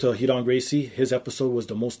 shout out to Hidon Gracie. His episode was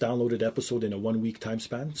the most downloaded episode in a 1-week time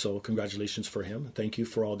span, so congratulations for him. Thank you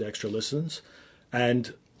for all the extra listens.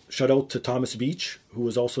 And shout out to Thomas Beach, who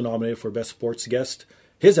was also nominated for Best Sports Guest.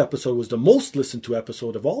 his episode was the most listened to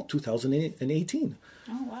episode of all 2018.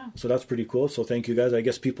 Oh, wow. So that's pretty cool. So thank you guys. I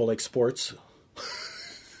guess people like sports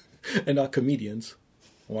and not comedians.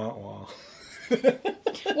 Wah, wah.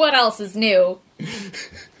 What else is new?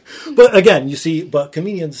 But again, you see, but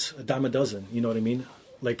comedians, a dime a dozen, you know what I mean?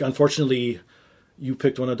 Like, unfortunately, you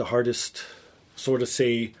picked one of the hardest, sort of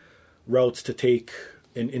say, routes to take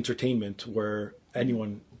in entertainment where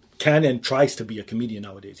anyone can and tries to be a comedian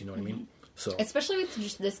nowadays, you know what I mean? So, especially with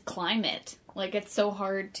just this climate, like it's so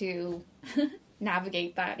hard to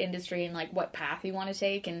navigate that industry and like what path you want to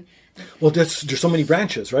take. And well, there's so many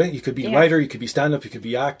branches, right? You could be a writer, you could be stand-up, you could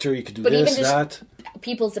be actor, you could do this, that.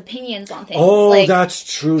 People's opinions on things. Oh, like,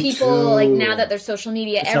 that's true people, too. like now that there's social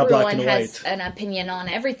media, it's everyone has an opinion on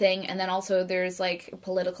everything, and then also there's like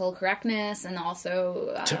political correctness, and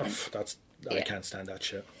also I can't stand that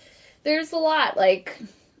shit. There's a lot, like.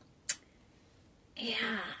 Yeah,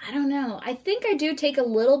 I don't know. I think I do take a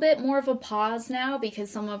little bit more of a pause now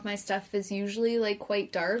because some of my stuff is usually like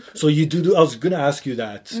quite dark. So you do I was going to ask you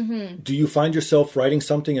that. Mm-hmm. Do you find yourself writing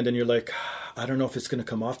something and then you're like, I don't know if it's going to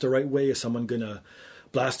come off the right way. Is someone going to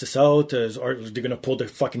blast us out? Or are they going to pull the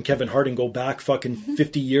fucking Kevin Hart and go back fucking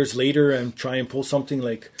 50 years later and try and pull something?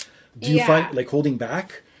 Like, do you find like holding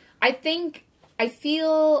back? I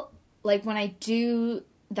feel like when I do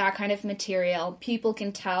that kind of material, people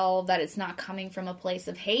can tell that it's not coming from a place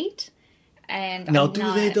of hate. And now,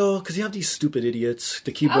 they though? Because you have these stupid idiots,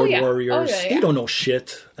 the keyboard warriors. They don't know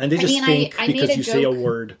shit, and they just think because you say a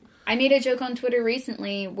word. I made a joke on Twitter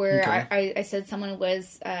recently where I said someone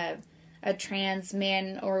was a trans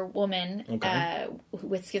man or woman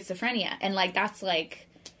with schizophrenia, and like that's like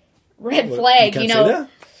red flag. You know? Say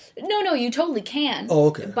that? No, you totally can. Oh,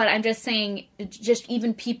 okay. But I'm just saying, just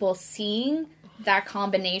even people seeing that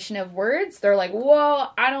combination of words, they're like, whoa,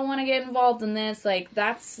 I don't want to get involved in this. Like,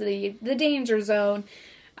 that's the danger zone.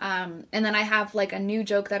 And then I have, like, a new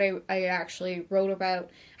joke that I actually wrote about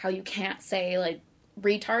how you can't say, like,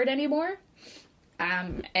 retard anymore.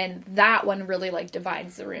 And that one really, like,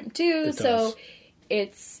 divides the room, too. So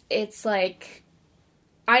it's like,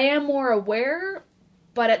 I am more aware,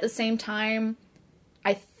 but at the same time,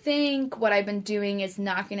 I think what I've been doing is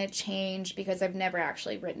not going to change because I've never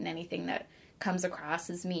actually written anything that comes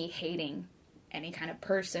across as me hating any kind of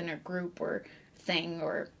person or group or thing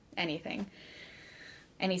or anything,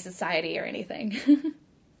 any society or anything.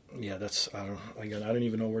 Yeah, I don't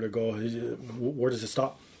even know where to go. Where does it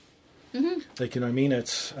stop? Mm-hmm. Like, you know what I mean?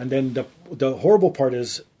 And then the horrible part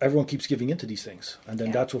is everyone keeps giving into these things, and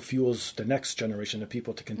then that's what fuels the next generation of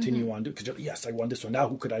people to continue on. Because yes, I won this one. Now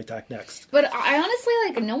who could I attack next? But I honestly,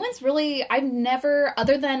 like, no one's really. I've never,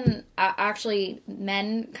 other than actually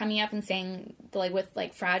men coming up and saying like with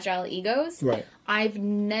like fragile egos. Right. I've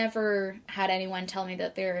never had anyone tell me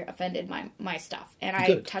that they're offended by my stuff, and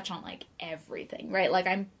I touch on like everything. Right. Like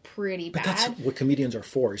I'm pretty bad. But that's what comedians are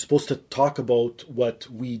for. You're supposed to talk about what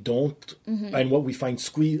we don't and what we find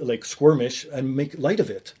squirmish and make light of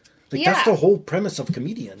it. Like that's the whole premise of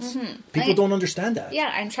comedians. People don't understand that.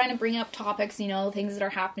 Yeah, I'm trying to bring up topics, things that are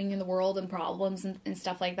happening in the world and problems and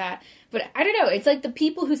stuff like that. But I don't know. It's like the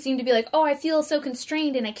people who seem to be like, oh, I feel so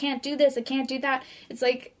constrained and I can't do this, I can't do that. It's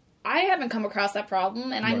like, I haven't come across that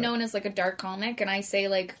problem, and I'm known as like a dark comic, and I say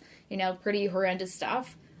like, pretty horrendous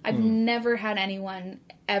stuff. I've never had anyone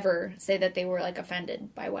ever say that they were like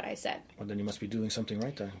offended by what I said. Well, then you must be doing something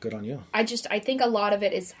right then. Good on you. I think a lot of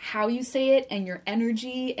it is how you say it and your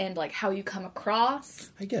energy and like how you come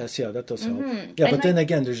across. I guess, yeah, that does help. Yeah, but then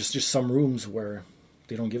again, there's just some rooms where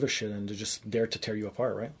they don't give a shit and they're just there to tear you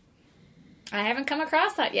apart, right? I haven't come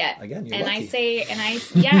across that yet. Again, you're and lucky.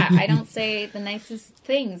 I don't say the nicest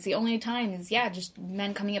things. The only time is, just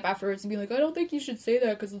men coming up afterwards and being like, I don't think you should say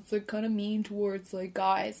that because it's like kind of mean towards like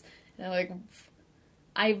guys. And like,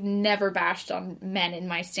 I've never bashed on men in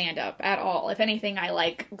my stand-up at all. If anything, I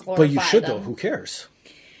like glorify them. But you should though. Who cares?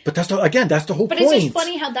 But that's the whole point. But it's just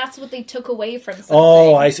funny how that's what they took away from something.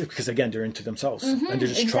 Oh, I see. Because again, they're into themselves and they're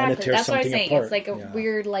just trying to tear that's something apart. It's like a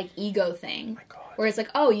weird like ego thing. Oh my God. Where it's like,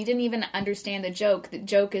 oh, you didn't even understand the joke. The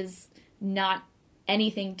joke is not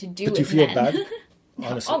anything to do with men. But do you feel bad?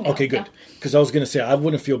 Honestly. Oh, no, okay, good. Because I was going to say, I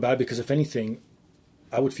wouldn't feel bad because if anything,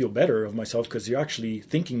 I would feel better of myself because you're actually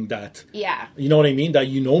thinking that. Yeah. You know what I mean? That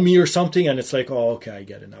you know me or something and it's like, oh, okay, I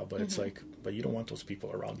get it now. But it's like, but you don't want those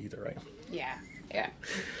people around either, right? Yeah, yeah.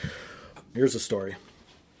 Here's a story.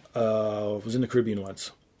 I was in the Caribbean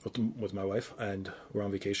once with my wife and we're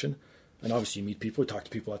on vacation. And obviously you meet people, you talk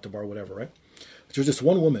to people at the bar, whatever, right? There's this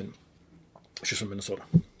one woman, she's from Minnesota,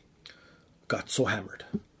 got so hammered.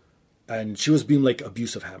 And she was being like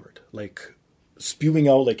abusive hammered. Like spewing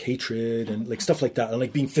out like hatred and like stuff like that, and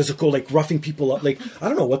like being physical, like roughing people up. Like, I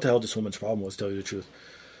don't know what the hell this woman's problem was, to tell you the truth.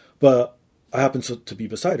 But I happened to be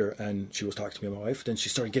beside her, and she was talking to me and my wife. Then she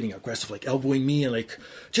started getting aggressive, like elbowing me and like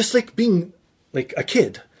just like being like a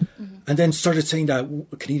kid. And then started saying that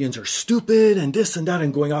Canadians are stupid and this and that,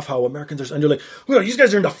 and going off how Americans are. And they're like, well, you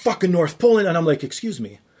guys are in the fucking North Pole. And I'm like, excuse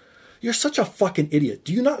me, you're such a fucking idiot.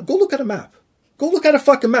 Do you not go look at a map? Go look at a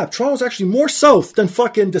fucking map. Toronto's actually more south than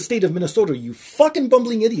fucking the state of Minnesota, you fucking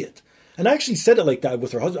bumbling idiot. And I actually said it like that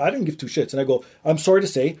with her husband. I didn't give two shits. And I go, I'm sorry to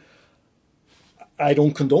say, I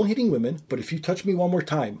don't condone hitting women, but if you touch me one more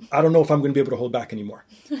time, I don't know if I'm going to be able to hold back anymore.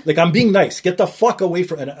 Like, I'm being nice. Get the fuck away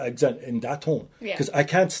from, and in that tone. Because I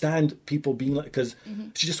can't stand people being like, because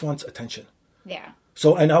she just wants attention. Yeah.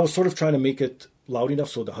 So, and I was sort of trying to make it loud enough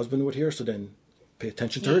so the husband would hear, so then pay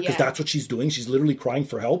attention to her, because that's what she's doing. She's literally crying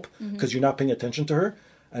for help because you're not paying attention to her.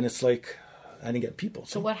 And it's like, I didn't get people.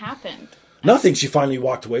 So what happened? Nothing. She finally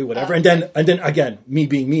walked away, whatever. And then again, me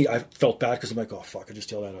being me, I felt bad because I'm like, oh fuck, I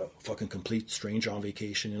just yelled at a fucking complete stranger on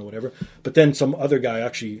vacation, whatever. But then some other guy,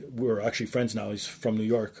 we're actually friends now. He's from New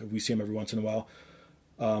York. We see him every once in a while.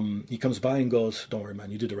 He comes by and goes, don't worry,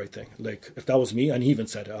 man, you did the right thing. Like, if that was me, and he even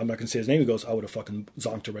said it, I'm not going to say his name, he goes, I would have fucking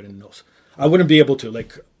zonked her right in the nose. I wouldn't be able to.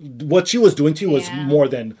 Like, what she was doing to you was more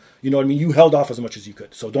than, you know what I mean? You held off as much as you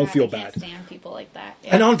could, so don't feel bad. I can't stand people like that.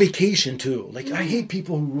 Yeah. And on vacation, too. Like, I hate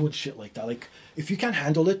people who ruin shit like that. Like, if you can't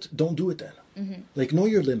handle it, don't do it then. Like, know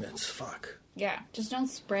your limits. Fuck. Yeah, just don't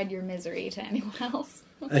spread your misery to anyone else.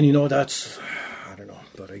 And that's, I don't know,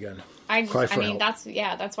 but again, help.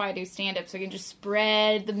 That's why I do stand-up, so I can just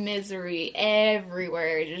spread the misery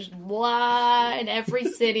everywhere, just in every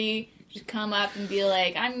city, just come up and be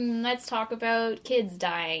like, let's talk about kids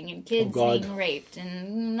dying and kids being raped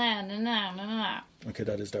and nah. Okay,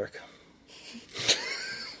 that is dark.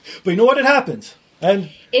 But you know what? It happens.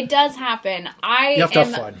 And it does happen. You have to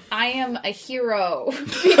have fun. I am a hero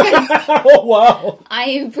because oh, wow. I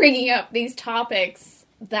am bringing up these topics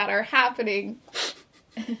that are happening.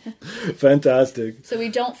 Fantastic. So we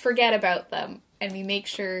don't forget about them, and we make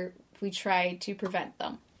sure we try to prevent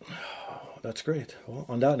them. That's great. Well,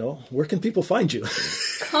 on that note, where can people find you?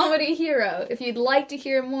 Comedy hero. If you'd like to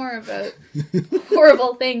hear more about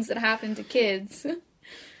horrible things that happen to kids,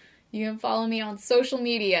 you can follow me on social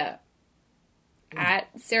media at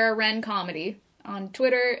Sarah Wren Comedy on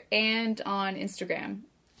Twitter and on Instagram.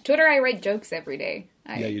 Twitter, I write jokes every day.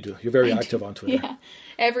 Yeah, you do. You're very active on Twitter. Yeah,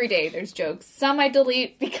 every day there's jokes. Some I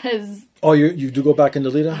delete because... Oh, you do go back and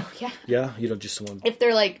delete them? Oh, yeah. Yeah? You don't just want... If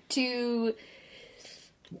they're like too...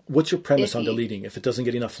 What's your premise on deleting? If it doesn't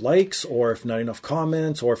get enough likes, or if not enough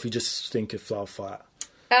comments, or if you just think it fell flat?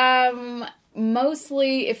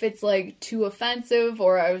 Mostly if it's like too offensive,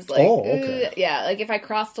 or I was like, yeah, like if I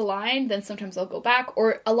crossed a line, then sometimes I'll go back,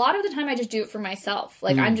 or a lot of the time I just do it for myself.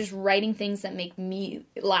 Like I'm just writing things that make me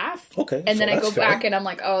laugh. Okay. And then I go back and I'm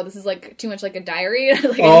like, oh, this is like too much like a diary. Like, I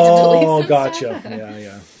need to delete some gotcha. stuff.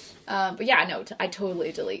 Yeah. But yeah, no, I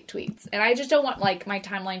totally delete tweets. And I just don't want like my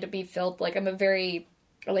timeline to be filled. Like I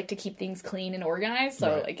like to keep things clean and organized.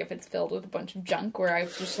 So like if it's filled with a bunch of junk where I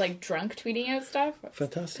was just like drunk tweeting out stuff.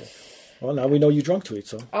 Fantastic. Well, now we know you drunk tweet,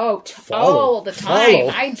 so... all the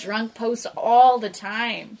time. I drunk post all the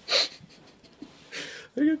time.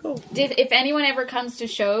 There you go. If anyone ever comes to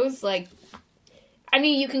shows, like... I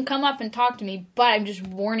mean, you can come up and talk to me, but I'm just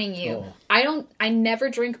warning you. I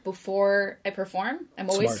never drink before I perform. I'm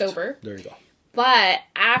always sober. There you go. But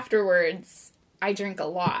afterwards, I drink a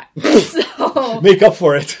lot. So... Make up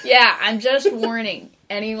for it. Yeah, I'm just warning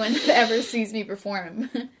anyone that ever sees me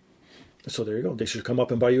perform. So there you go. They should come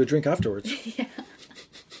up and buy you a drink afterwards.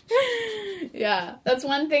 Yeah. That's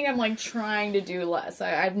one thing I'm like trying to do less.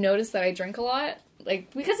 I've noticed that I drink a lot,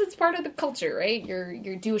 like because it's part of the culture, right?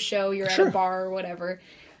 You do a show, you're at a bar or whatever,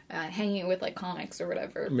 hanging with like comics or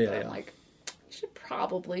whatever. I'm like, I should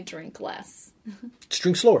probably drink less. Just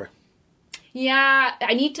drink slower. Yeah,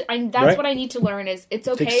 I need to. That's what I need to learn. Is it's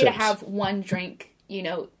okay to have one drink. You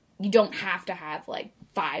know, you don't have to have like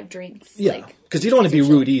 5 drinks. Yeah, because you don't want to be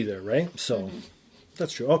rude either, right? So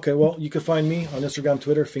that's true. Okay, well, you can find me on Instagram,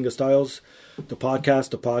 Twitter, Fingerstyles, the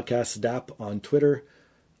podcast DAP on Twitter.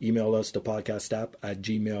 Email us,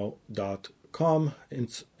 thepodcastdap@gmail.com.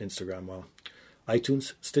 Instagram,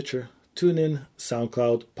 iTunes, Stitcher, TuneIn,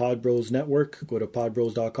 SoundCloud, Podbros Network. Go to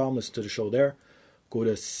podbros.com, listen to the show there. Go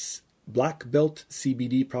to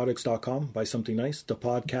blackbeltcbdproducts.com, buy something nice. The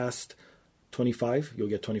podcast 25, you'll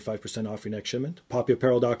get 25% off your next shipment.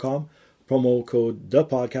 Poppyapparel.com, promo code The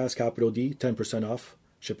Podcast, capital D, 10% off,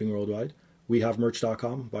 shipping worldwide.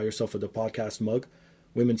 WeHaveMerch.com, buy yourself a The Podcast mug,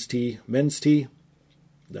 women's tea, men's tea.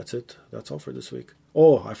 That's it. That's all for this week.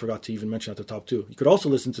 Oh, I forgot to even mention at the top too. You could also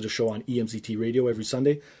listen to the show on EMZT Radio every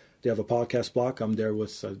Sunday. They have a podcast block. I'm there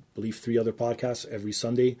with, I believe, 3 other podcasts every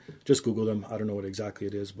Sunday. Just Google them. I don't know what exactly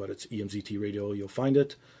it is, but it's EMZT Radio. You'll find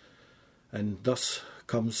it. And thus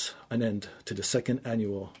comes an end to the 2nd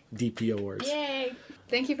annual DP Awards. Yay!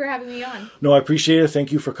 Thank you for having me on. No, I appreciate it.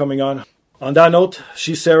 Thank you for coming on. On that note,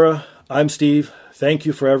 she's Sarah. I'm Steve. Thank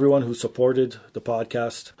you for everyone who supported the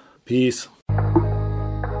podcast. Peace.